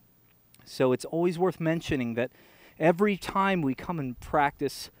 So it's always worth mentioning that every time we come and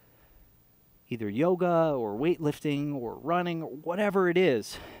practice either yoga or weightlifting or running or whatever it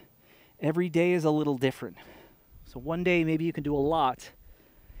is, every day is a little different. So one day maybe you can do a lot,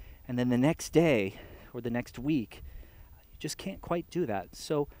 and then the next day or the next week, you just can't quite do that.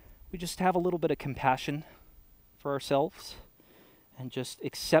 So we just have a little bit of compassion for ourselves and just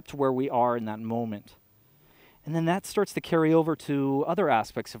accept where we are in that moment. And then that starts to carry over to other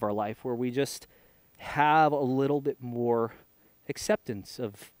aspects of our life where we just have a little bit more acceptance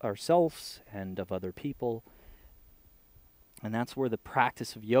of ourselves and of other people. And that's where the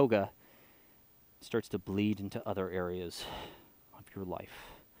practice of yoga starts to bleed into other areas of your life.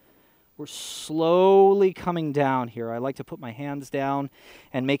 We're slowly coming down here. I like to put my hands down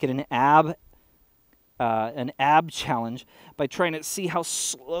and make it an ab challenge by trying to see how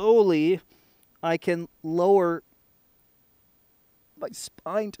slowly I can lower my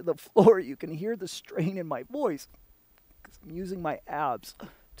spine to the floor. You can hear the strain in my voice because I'm using my abs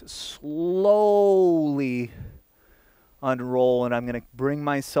to slowly unroll, and I'm going to bring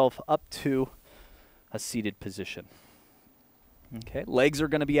myself up to a seated position. Okay, legs are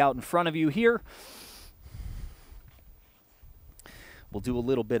going to be out in front of you here. We'll do a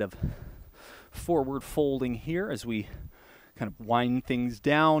little bit of forward folding here as we kind of wind things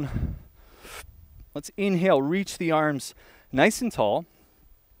down. Let's inhale, reach the arms nice and tall.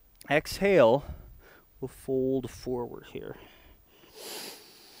 Exhale, we'll fold forward here.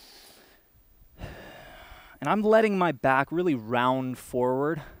 And I'm letting my back really round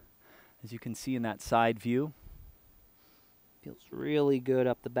forward, as you can see in that side view. Feels really good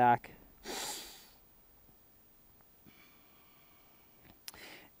up the back.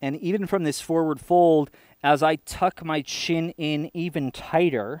 And even from this forward fold, as I tuck my chin in even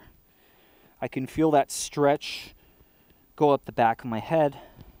tighter, I can feel that stretch go up the back of my head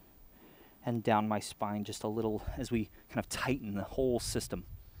and down my spine just a little as we kind of tighten the whole system.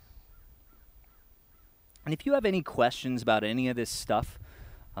 And if you have any questions about any of this stuff,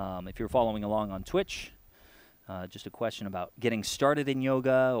 if you're following along on Twitch, just a question about getting started in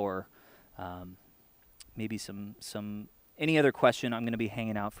yoga, or maybe any other question, I'm going to be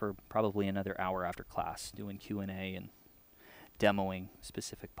hanging out for probably another hour after class, doing Q&A and demoing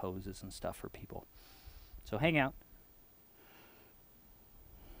specific poses and stuff for people. So hang out.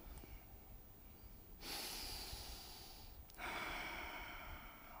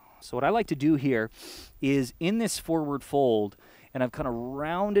 So what I like to do here is in this forward fold, and I've kind of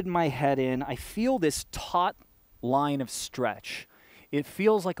rounded my head in, I feel this taut line of stretch. It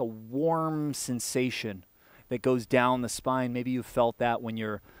feels like a warm sensation that goes down the spine. Maybe you've felt that when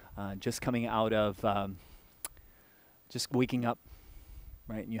you're just coming out of just waking up,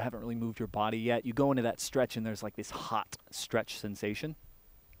 right? And you haven't really moved your body yet. You go into that stretch and there's like this hot stretch sensation.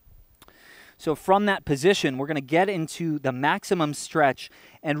 So from that position, we're going to get into the maximum stretch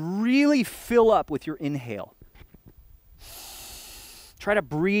and really fill up with your inhale. Try to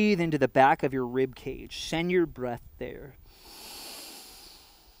breathe into the back of your rib cage. Send your breath there.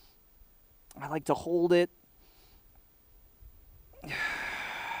 I like to hold it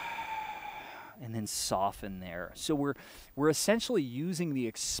and then soften there. So we're essentially using the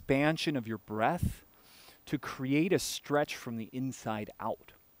expansion of your breath to create a stretch from the inside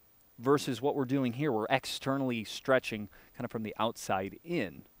out, versus what we're doing here. We're externally stretching kind of from the outside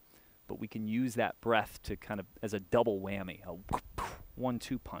in, but we can use that breath to kind of as a double whammy, a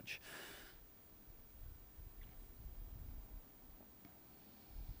 1-2 punch.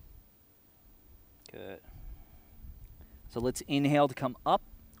 Good. So let's inhale to come up.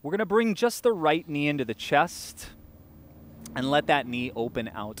 We're going to bring just the right knee into the chest and let that knee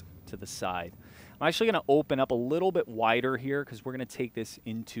open out to the side. I'm actually going to open up a little bit wider here because we're going to take this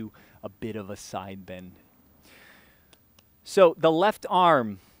into a bit of a side bend. So the left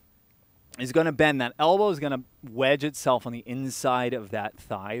arm is going to bend. That elbow is going to wedge itself on the inside of that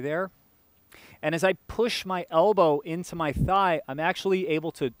thigh there. And as I push my elbow into my thigh, I'm actually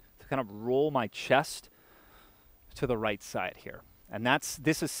able to kind of roll my chest to the right side here. And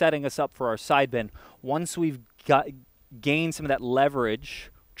this is setting us up for our side bend. Once we've gained some of that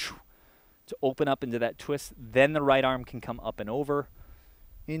leverage to open up into that twist, then the right arm can come up and over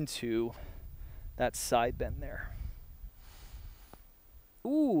into that side bend there.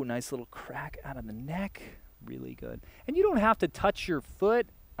 Ooh, nice little crack out of the neck. Really good. And you don't have to touch your foot.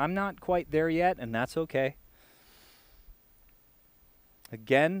 I'm not quite there yet, and that's okay.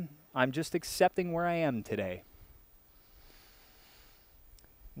 Again, I'm just accepting where I am today.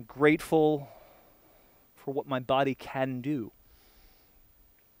 I'm grateful for what my body can do.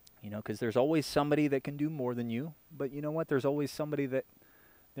 You know, because there's always somebody that can do more than you. But you know what? There's always somebody that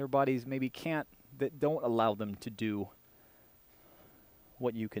their bodies maybe can't, that don't allow them to do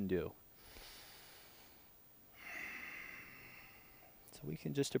what you can do. So we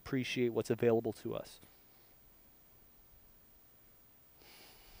can just appreciate what's available to us.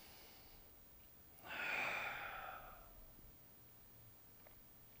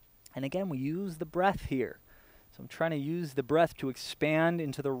 And again, we use the breath here. So I'm trying to use the breath to expand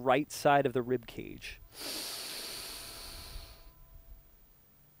into the right side of the rib cage.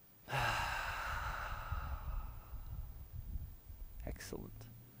 Excellent.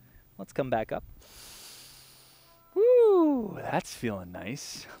 Let's come back up. Woo! Woo, that's feeling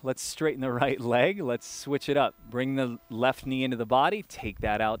nice. Let's straighten the right leg. Let's switch it up. Bring the left knee into the body. Take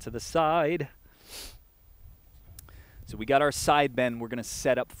that out to the side. So we got our side bend. We're going to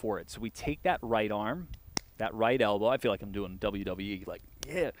set up for it. So we take that right arm, that right elbow. I feel like I'm doing WWE. Like,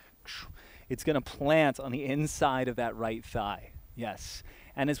 yeah. It's going to plant on the inside of that right thigh. Yes.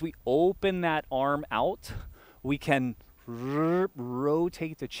 And as we open that arm out, we can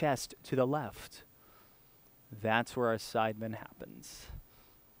rotate the chest to the left. That's where our side bend happens.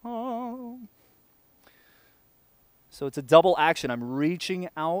 Oh. So it's a double action. I'm reaching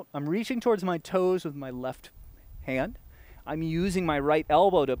out. I'm reaching towards my toes with my left hand. I'm using my right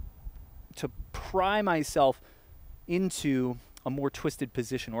elbow to pry myself into a more twisted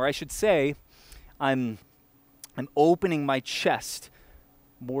position. Or I should say, I'm opening my chest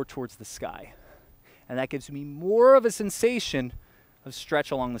more towards the sky. And that gives me more of a sensation of stretch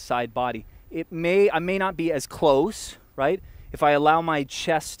along the side body. I may not be as close, right? If I allow my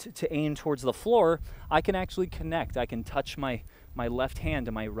chest to aim towards the floor, I can actually connect. I can touch my left hand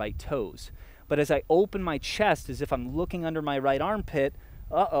to my right toes. But as I open my chest, as if I'm looking under my right armpit,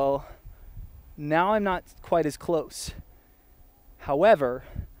 now I'm not quite as close. However,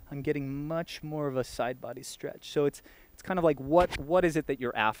 I'm getting much more of a side body stretch. So it's kind of like, what is it that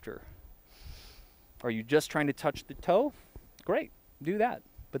you're after? Are you just trying to touch the toe? Great, do that.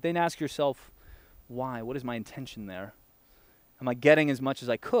 But then ask yourself, why? What is my intention there? Am I getting as much as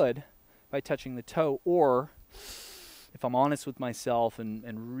I could by touching the toe? Or if I'm honest with myself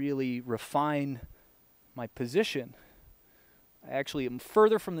and really refine my position, I actually am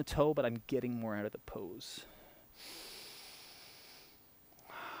further from the toe, but I'm getting more out of the pose.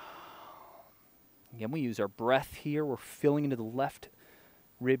 Again, we use our breath here. We're filling into the left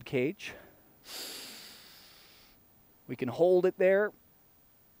rib cage. We can hold it there.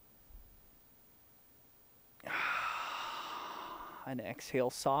 And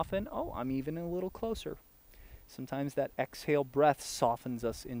exhale, soften. Oh, I'm even a little closer. Sometimes that exhale breath softens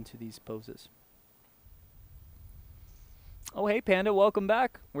us into these poses. Oh, hey, Panda, welcome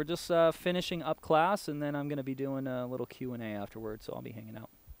back. We're just finishing up class, and then I'm going to be doing a little Q&A afterwards, so I'll be hanging out.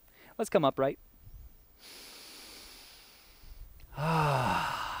 Let's come upright.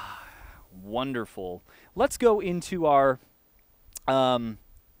 Wonderful. Let's go into our, what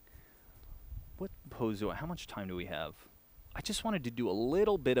pose how much time do we have? I just wanted to do a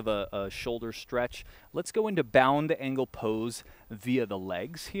little bit of a shoulder stretch. Let's go into bound angle pose via the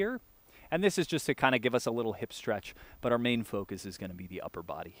legs here. And this is just to kind of give us a little hip stretch, but our main focus is going to be the upper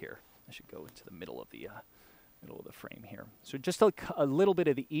body here. I should go into the middle of the frame here. So just a little bit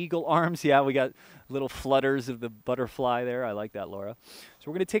of the eagle arms. Yeah, we got little flutters of the butterfly there. I like that, Laura. So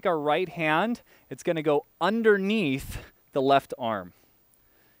we're going to take our right hand. It's going to go underneath the left arm.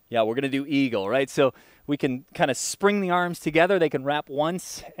 Yeah, we're going to do eagle, right? So we can kind of spring the arms together. They can wrap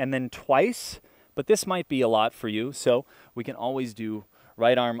once and then twice, but this might be a lot for you. So we can always do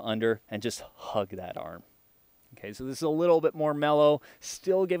right arm under and just hug that arm. Okay, so this is a little bit more mellow,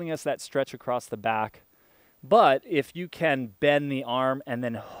 still giving us that stretch across the back. But if you can bend the arm and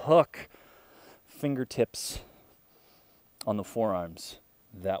then hook fingertips on the forearms,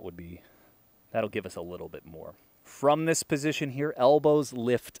 that'll give us a little bit more. From this position here, elbows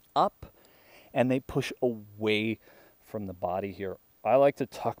lift up and they push away from the body here. I like to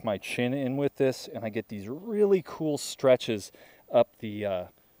tuck my chin in with this, and I get these really cool stretches up the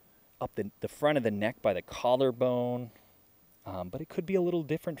front of the neck by the collarbone. But it could be a little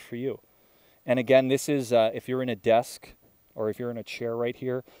different for you. And again, this is if you're in a desk or if you're in a chair right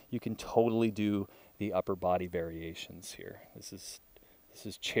here, you can totally do the upper body variations here. This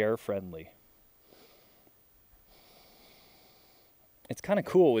is chair friendly. It's kind of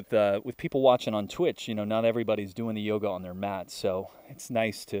cool with people watching on Twitch. You know, not everybody's doing the yoga on their mat, so it's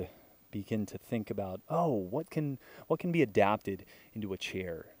nice to begin to think about, what can be adapted into a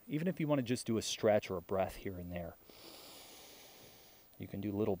chair, even if you want to just do a stretch or a breath here and there. You can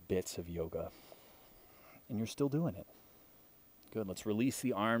do little bits of yoga, and you're still doing it. Good. Let's release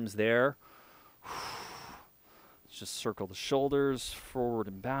the arms there. Let's just circle the shoulders forward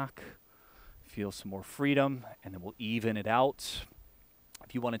and back. Feel some more freedom, and then we'll even it out.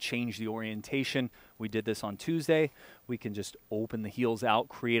 If you want to change the orientation, we did this on Tuesday. We can just open the heels out,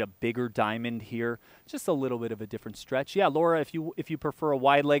 create a bigger diamond here. Just a little bit of a different stretch. Yeah, Laura, if you prefer a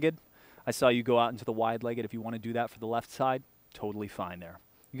wide-legged, I saw you go out into the wide-legged. If you want to do that for the left side, totally fine there.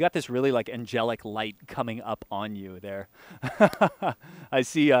 You got this really like angelic light coming up on you there. I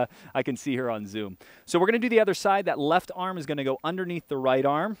can see her on Zoom. So we're going to do the other side. That left arm is going to go underneath the right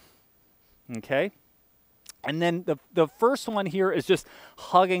arm. Okay. And then the first one here is just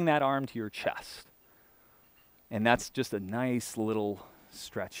hugging that arm to your chest. And that's just a nice little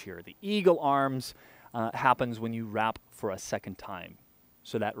stretch here. The eagle arms happens when you wrap for a second time.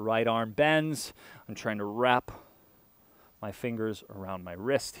 So that right arm bends. I'm trying to wrap my fingers around my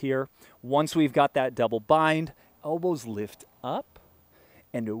wrist here. Once we've got that double bind, elbows lift up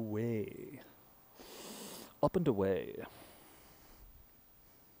and away. Up and away.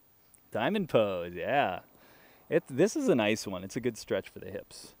 Diamond pose, yeah. This is a nice one. It's a good stretch for the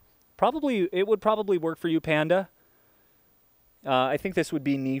hips. It would probably work for you, Panda. I think this would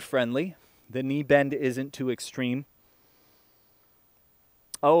be knee friendly. The knee bend isn't too extreme.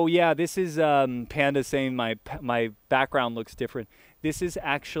 Oh yeah, this is Panda saying my background looks different. This is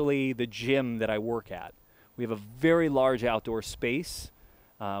actually the gym that I work at. We have a very large outdoor space,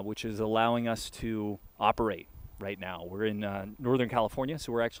 which is allowing us to operate right now. We're in Northern California,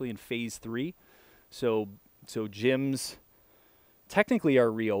 so we're actually in phase 3. So gyms technically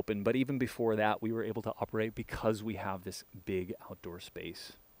are reopened, but even before that, we were able to operate because we have this big outdoor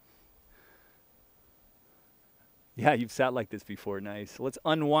space. Yeah, you've sat like this before. Nice. Let's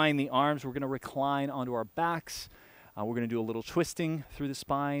unwind the arms. We're going to recline onto our backs. We're going to do a little twisting through the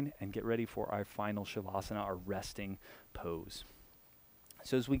spine and get ready for our final Shavasana, our resting pose.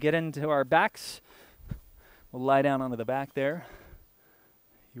 So as we get into our backs, we'll lie down onto the back there.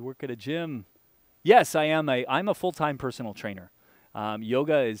 You work at a gym. Yes, I'm a full-time personal trainer.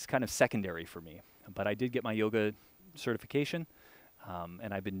 Yoga is kind of secondary for me, but I did get my yoga certification,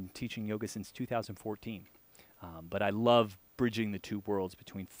 and I've been teaching yoga since 2014. But I love bridging the two worlds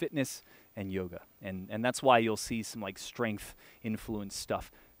between fitness and yoga. And that's why you'll see some like strength influence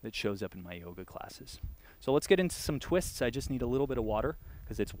stuff that shows up in my yoga classes. So let's get into some twists. I just need a little bit of water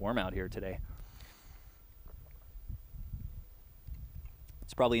because it's warm out here today.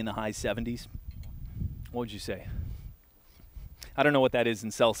 It's probably in the high 70s. What would you say? I don't know what that is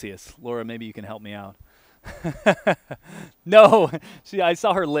in Celsius. Laura, maybe you can help me out. No. See, I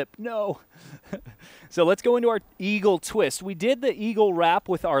saw her lip. No. So let's go into our eagle twist. We did the eagle wrap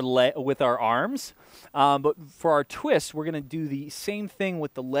with our arms, but for our twist, we're going to do the same thing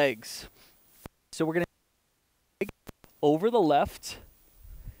with the legs. So we're going to over the left,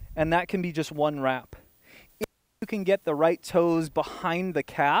 and that can be just one wrap. If you can get the right toes behind the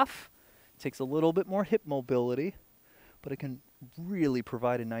calf, it takes a little bit more hip mobility, but it can really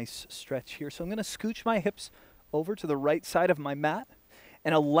provide a nice stretch here. So I'm going to scooch my hips over to the right side of my mat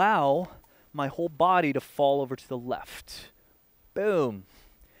and allow my whole body to fall over to the left. Boom.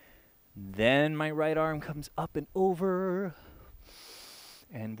 Then my right arm comes up and over,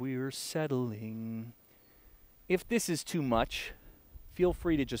 and we're settling. If this is too much, feel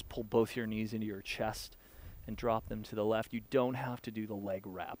free to just pull both your knees into your chest and drop them to the left. You don't have to do the leg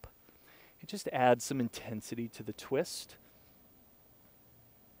wrap. It just adds some intensity to the twist.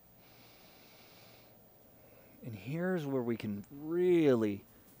 And here's where we can really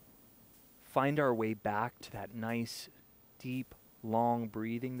find our way back to that nice, deep, long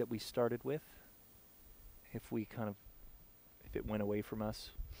breathing that we started with. If it went away from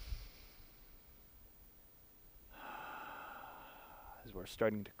us. As we're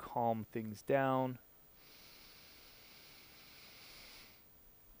starting to calm things down.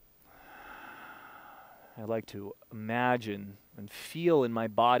 I like to imagine and feel in my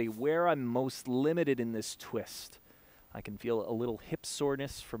body where I'm most limited in this twist. I can feel a little hip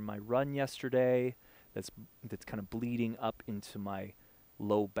soreness from my run yesterday that's kind of bleeding up into my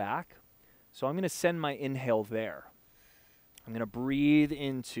low back. So I'm going to send my inhale there. I'm going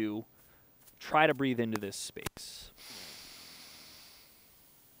to try to breathe into this space.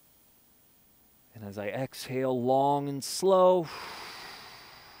 And as I exhale long and slow,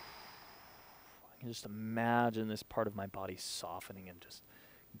 I can just imagine this part of my body softening and just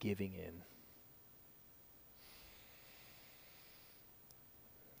giving in.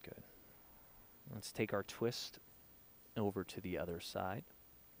 Good. Let's take our twist over to the other side.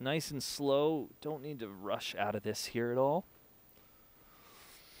 Nice and slow. Don't need to rush out of this here at all.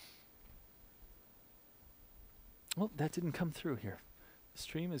 Oh, that didn't come through here. The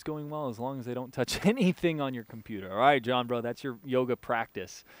stream is going well as long as I don't touch anything on your computer. All right, John, bro, that's your yoga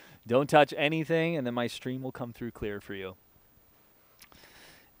practice. Don't touch anything, and then my stream will come through clear for you.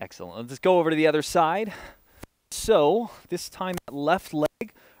 Excellent. Let's go over to the other side. So this time, that left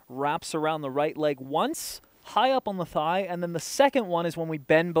leg wraps around the right leg once, high up on the thigh, and then the second one is when we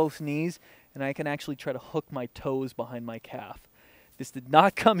bend both knees, and I can actually try to hook my toes behind my calf. This did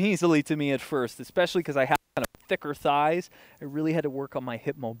not come easily to me at first, especially because I have kind of thicker thighs. I really had to work on my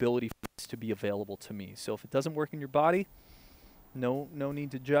hip mobility for this to be available to me. So if it doesn't work in your body, no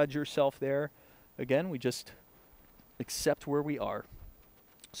need to judge yourself there. Again, we just accept where we are.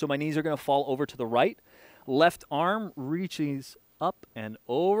 So my knees are going to fall over to the right. Left arm reaches up and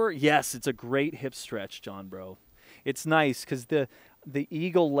over. Yes, it's a great hip stretch, John Bro. It's nice because the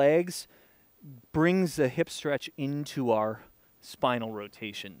eagle legs brings the hip stretch into our spinal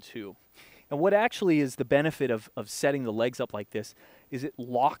rotation too. And what actually is the benefit of setting the legs up like this is it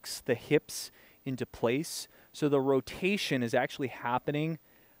locks the hips into place. So the rotation is actually happening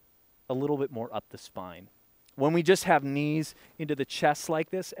a little bit more up the spine. When we just have knees into the chest like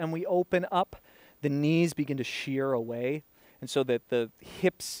this and we open up, the knees begin to shear away. And so that the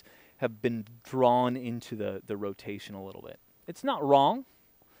hips have been drawn into the rotation a little bit. It's not wrong,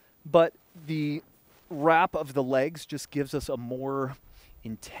 but the wrap of the legs just gives us a more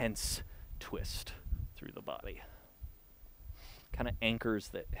intense twist through the body. Kind of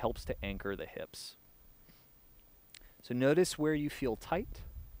helps to anchor the hips. So notice where you feel tight.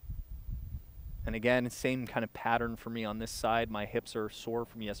 And again, same kind of pattern for me on this side. My hips are sore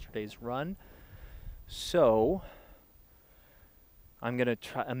from yesterday's run. So I'm going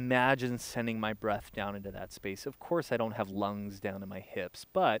to imagine sending my breath down into that space. Of course, I don't have lungs down to my hips,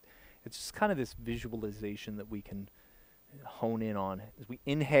 but it's just kind of this visualization that we can hone in on as we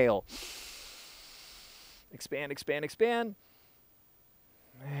inhale. Expand, expand, expand.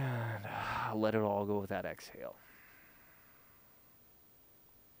 And let it all go with that exhale.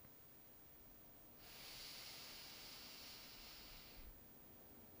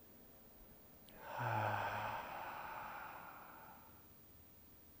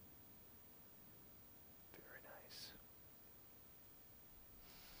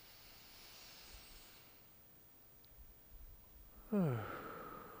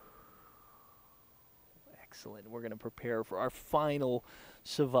 Excellent. We're going to prepare for our final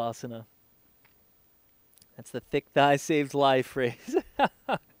Shavasana. That's the thick thigh saves life phrase.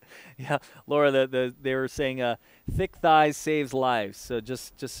 Yeah, Laura, they were saying thick thighs saves lives. So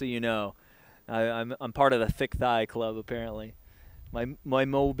just so you know, I'm part of the thick thigh club apparently. My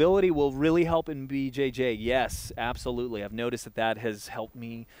mobility will really help in BJJ. Yes, absolutely. I've noticed that has helped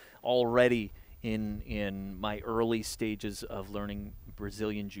me already in my early stages of learning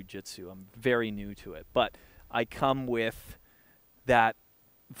Brazilian Jiu-Jitsu. I'm very new to it, but I come with that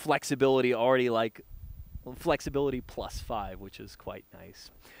flexibility already, like flexibility +5, which is quite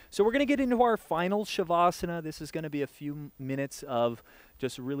nice. So we're going to get into our final Shavasana. This is going to be a few minutes of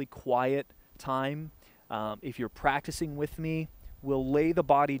just really quiet time. If you're practicing with me, we'll lay the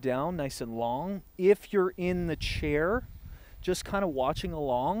body down nice and long. If you're in the chair, just kind of watching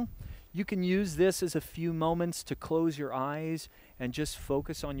along, you can use this as a few moments to close your eyes and just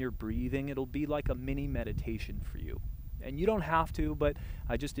focus on your breathing. It'll be like a mini meditation for you. And you don't have to, but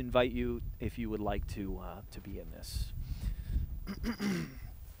I just invite you if you would like to be in this.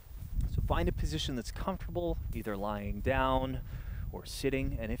 So find a position that's comfortable, either lying down or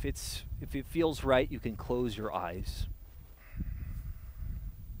sitting. And if it feels right, you can close your eyes.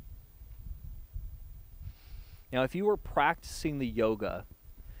 Now, if you were practicing the yoga,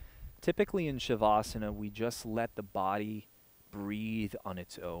 typically in Shavasana, we just let the body breathe on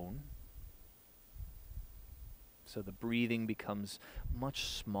its own. So the breathing becomes much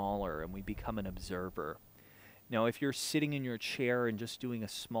smaller and we become an observer. Now, if you're sitting in your chair and just doing a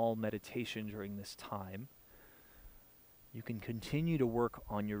small meditation during this time, you can continue to work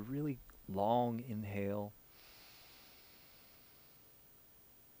on your really long inhale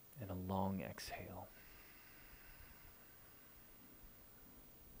and a long exhale.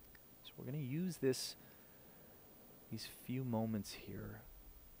 So we're going to use these few moments here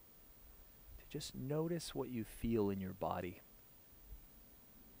to just notice what you feel in your body.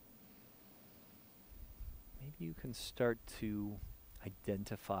 Maybe you can start to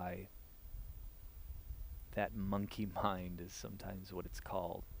identify that monkey mind, is sometimes what it's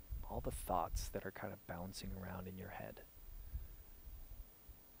called. All the thoughts that are kind of bouncing around in your head.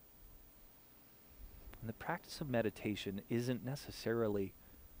 And the practice of meditation isn't necessarily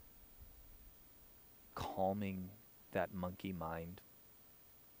calming that monkey mind.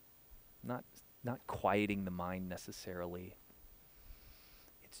 Not quieting the mind necessarily.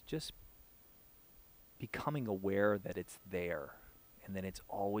 It's just becoming aware that it's there and that it's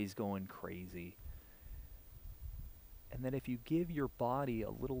always going crazy. And then if you give your body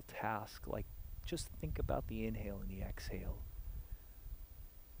a little task, like just think about the inhale and the exhale,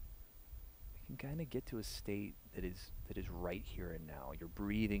 you can kind of get to a state that is right here and now. You're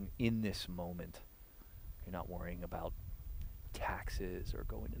breathing in this moment. You're not worrying about taxes or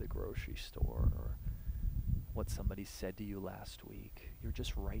going to the grocery store or what somebody said to you last week. You're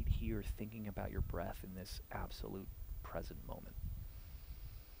just right here thinking about your breath in this absolute present moment.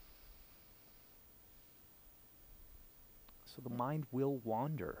 So the mind will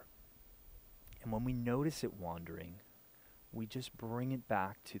wander. And when we notice it wandering, we just bring it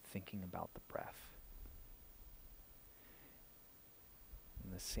back to thinking about the breath.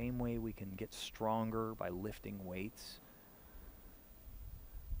 In the same way we can get stronger by lifting weights,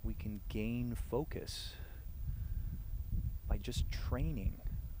 we can gain focus by just training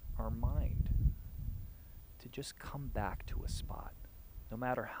our mind to just come back to a spot. No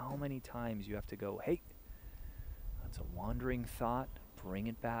matter how many times you have to go, hey, that's a wandering thought, bring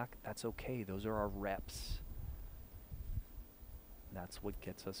it back. That's okay. Those are our reps. That's what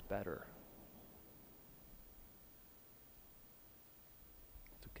gets us better.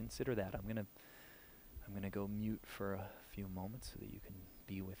 So consider that. I'm gonna go mute for a few moments so that you can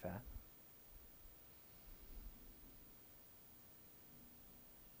be with that.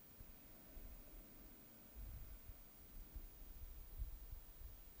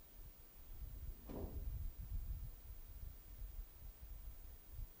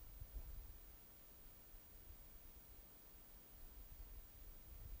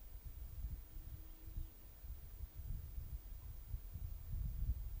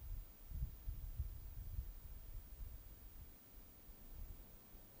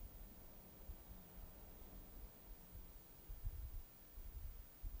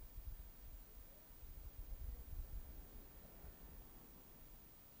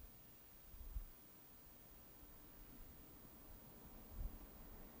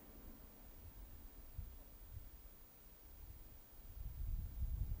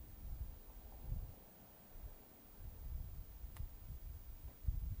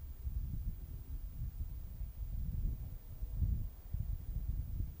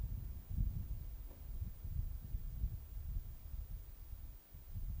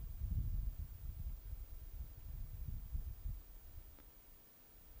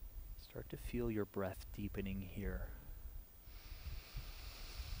 Start to feel your breath deepening here.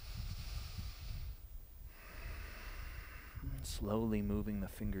 Slowly moving the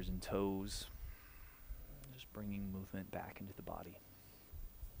fingers and toes, just bringing movement back into the body.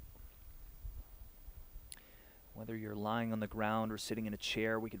 Whether you're lying on the ground or sitting in a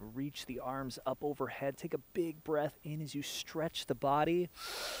chair, we can reach the arms up overhead. Take a big breath in as you stretch the body.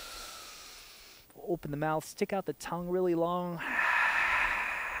 Open the mouth, stick out the tongue really long.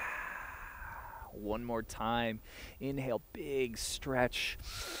 One more time. Inhale, big stretch.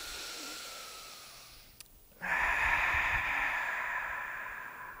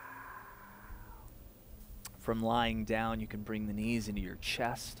 From lying down, you can bring the knees into your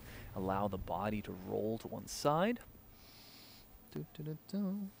chest. Allow the body to roll to one side.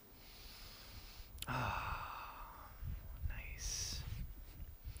 Nice.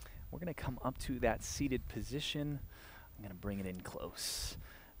 We're going to come up to that seated position. I'm going to bring it in close.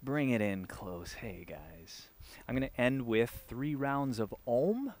 Bring it in close. Hey, guys. I'm going to end with 3 rounds of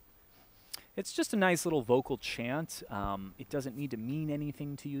Om. It's just a nice little vocal chant. It doesn't need to mean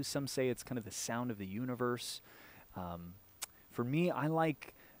anything to you. Some say it's kind of the sound of the universe. For me, I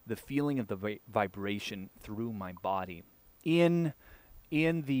like the feeling of the vibration through my body. In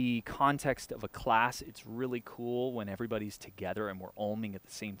the context of a class, it's really cool when everybody's together and we're oming at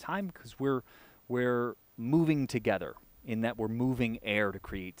the same time because we're moving together in that we're moving air to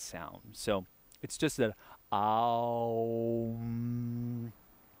create sound. So it's just that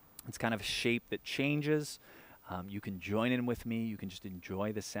it's kind of a shape that changes. You can join in with me. You can just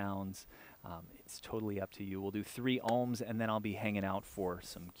enjoy the sounds. It's totally up to you. We'll do 3 ohms, and then I'll be hanging out for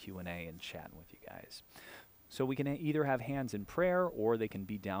some Q&A and chatting with you guys. So we can either have hands in prayer, or they can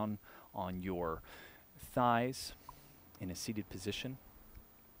be down on your thighs in a seated position.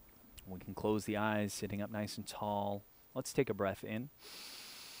 We can close the eyes, sitting up nice and tall. Let's take a breath in.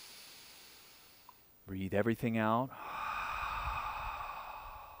 Breathe everything out.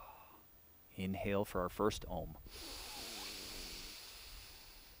 Inhale for our first Om.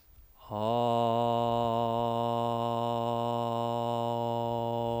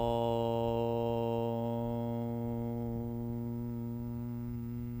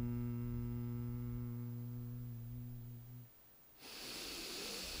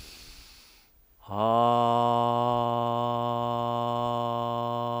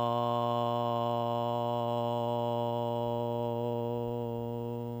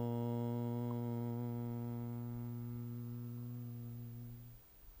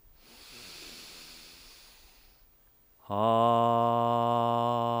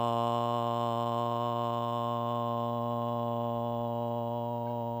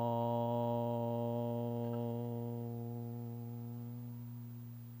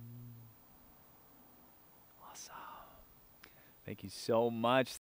 Awesome. Thank you so much.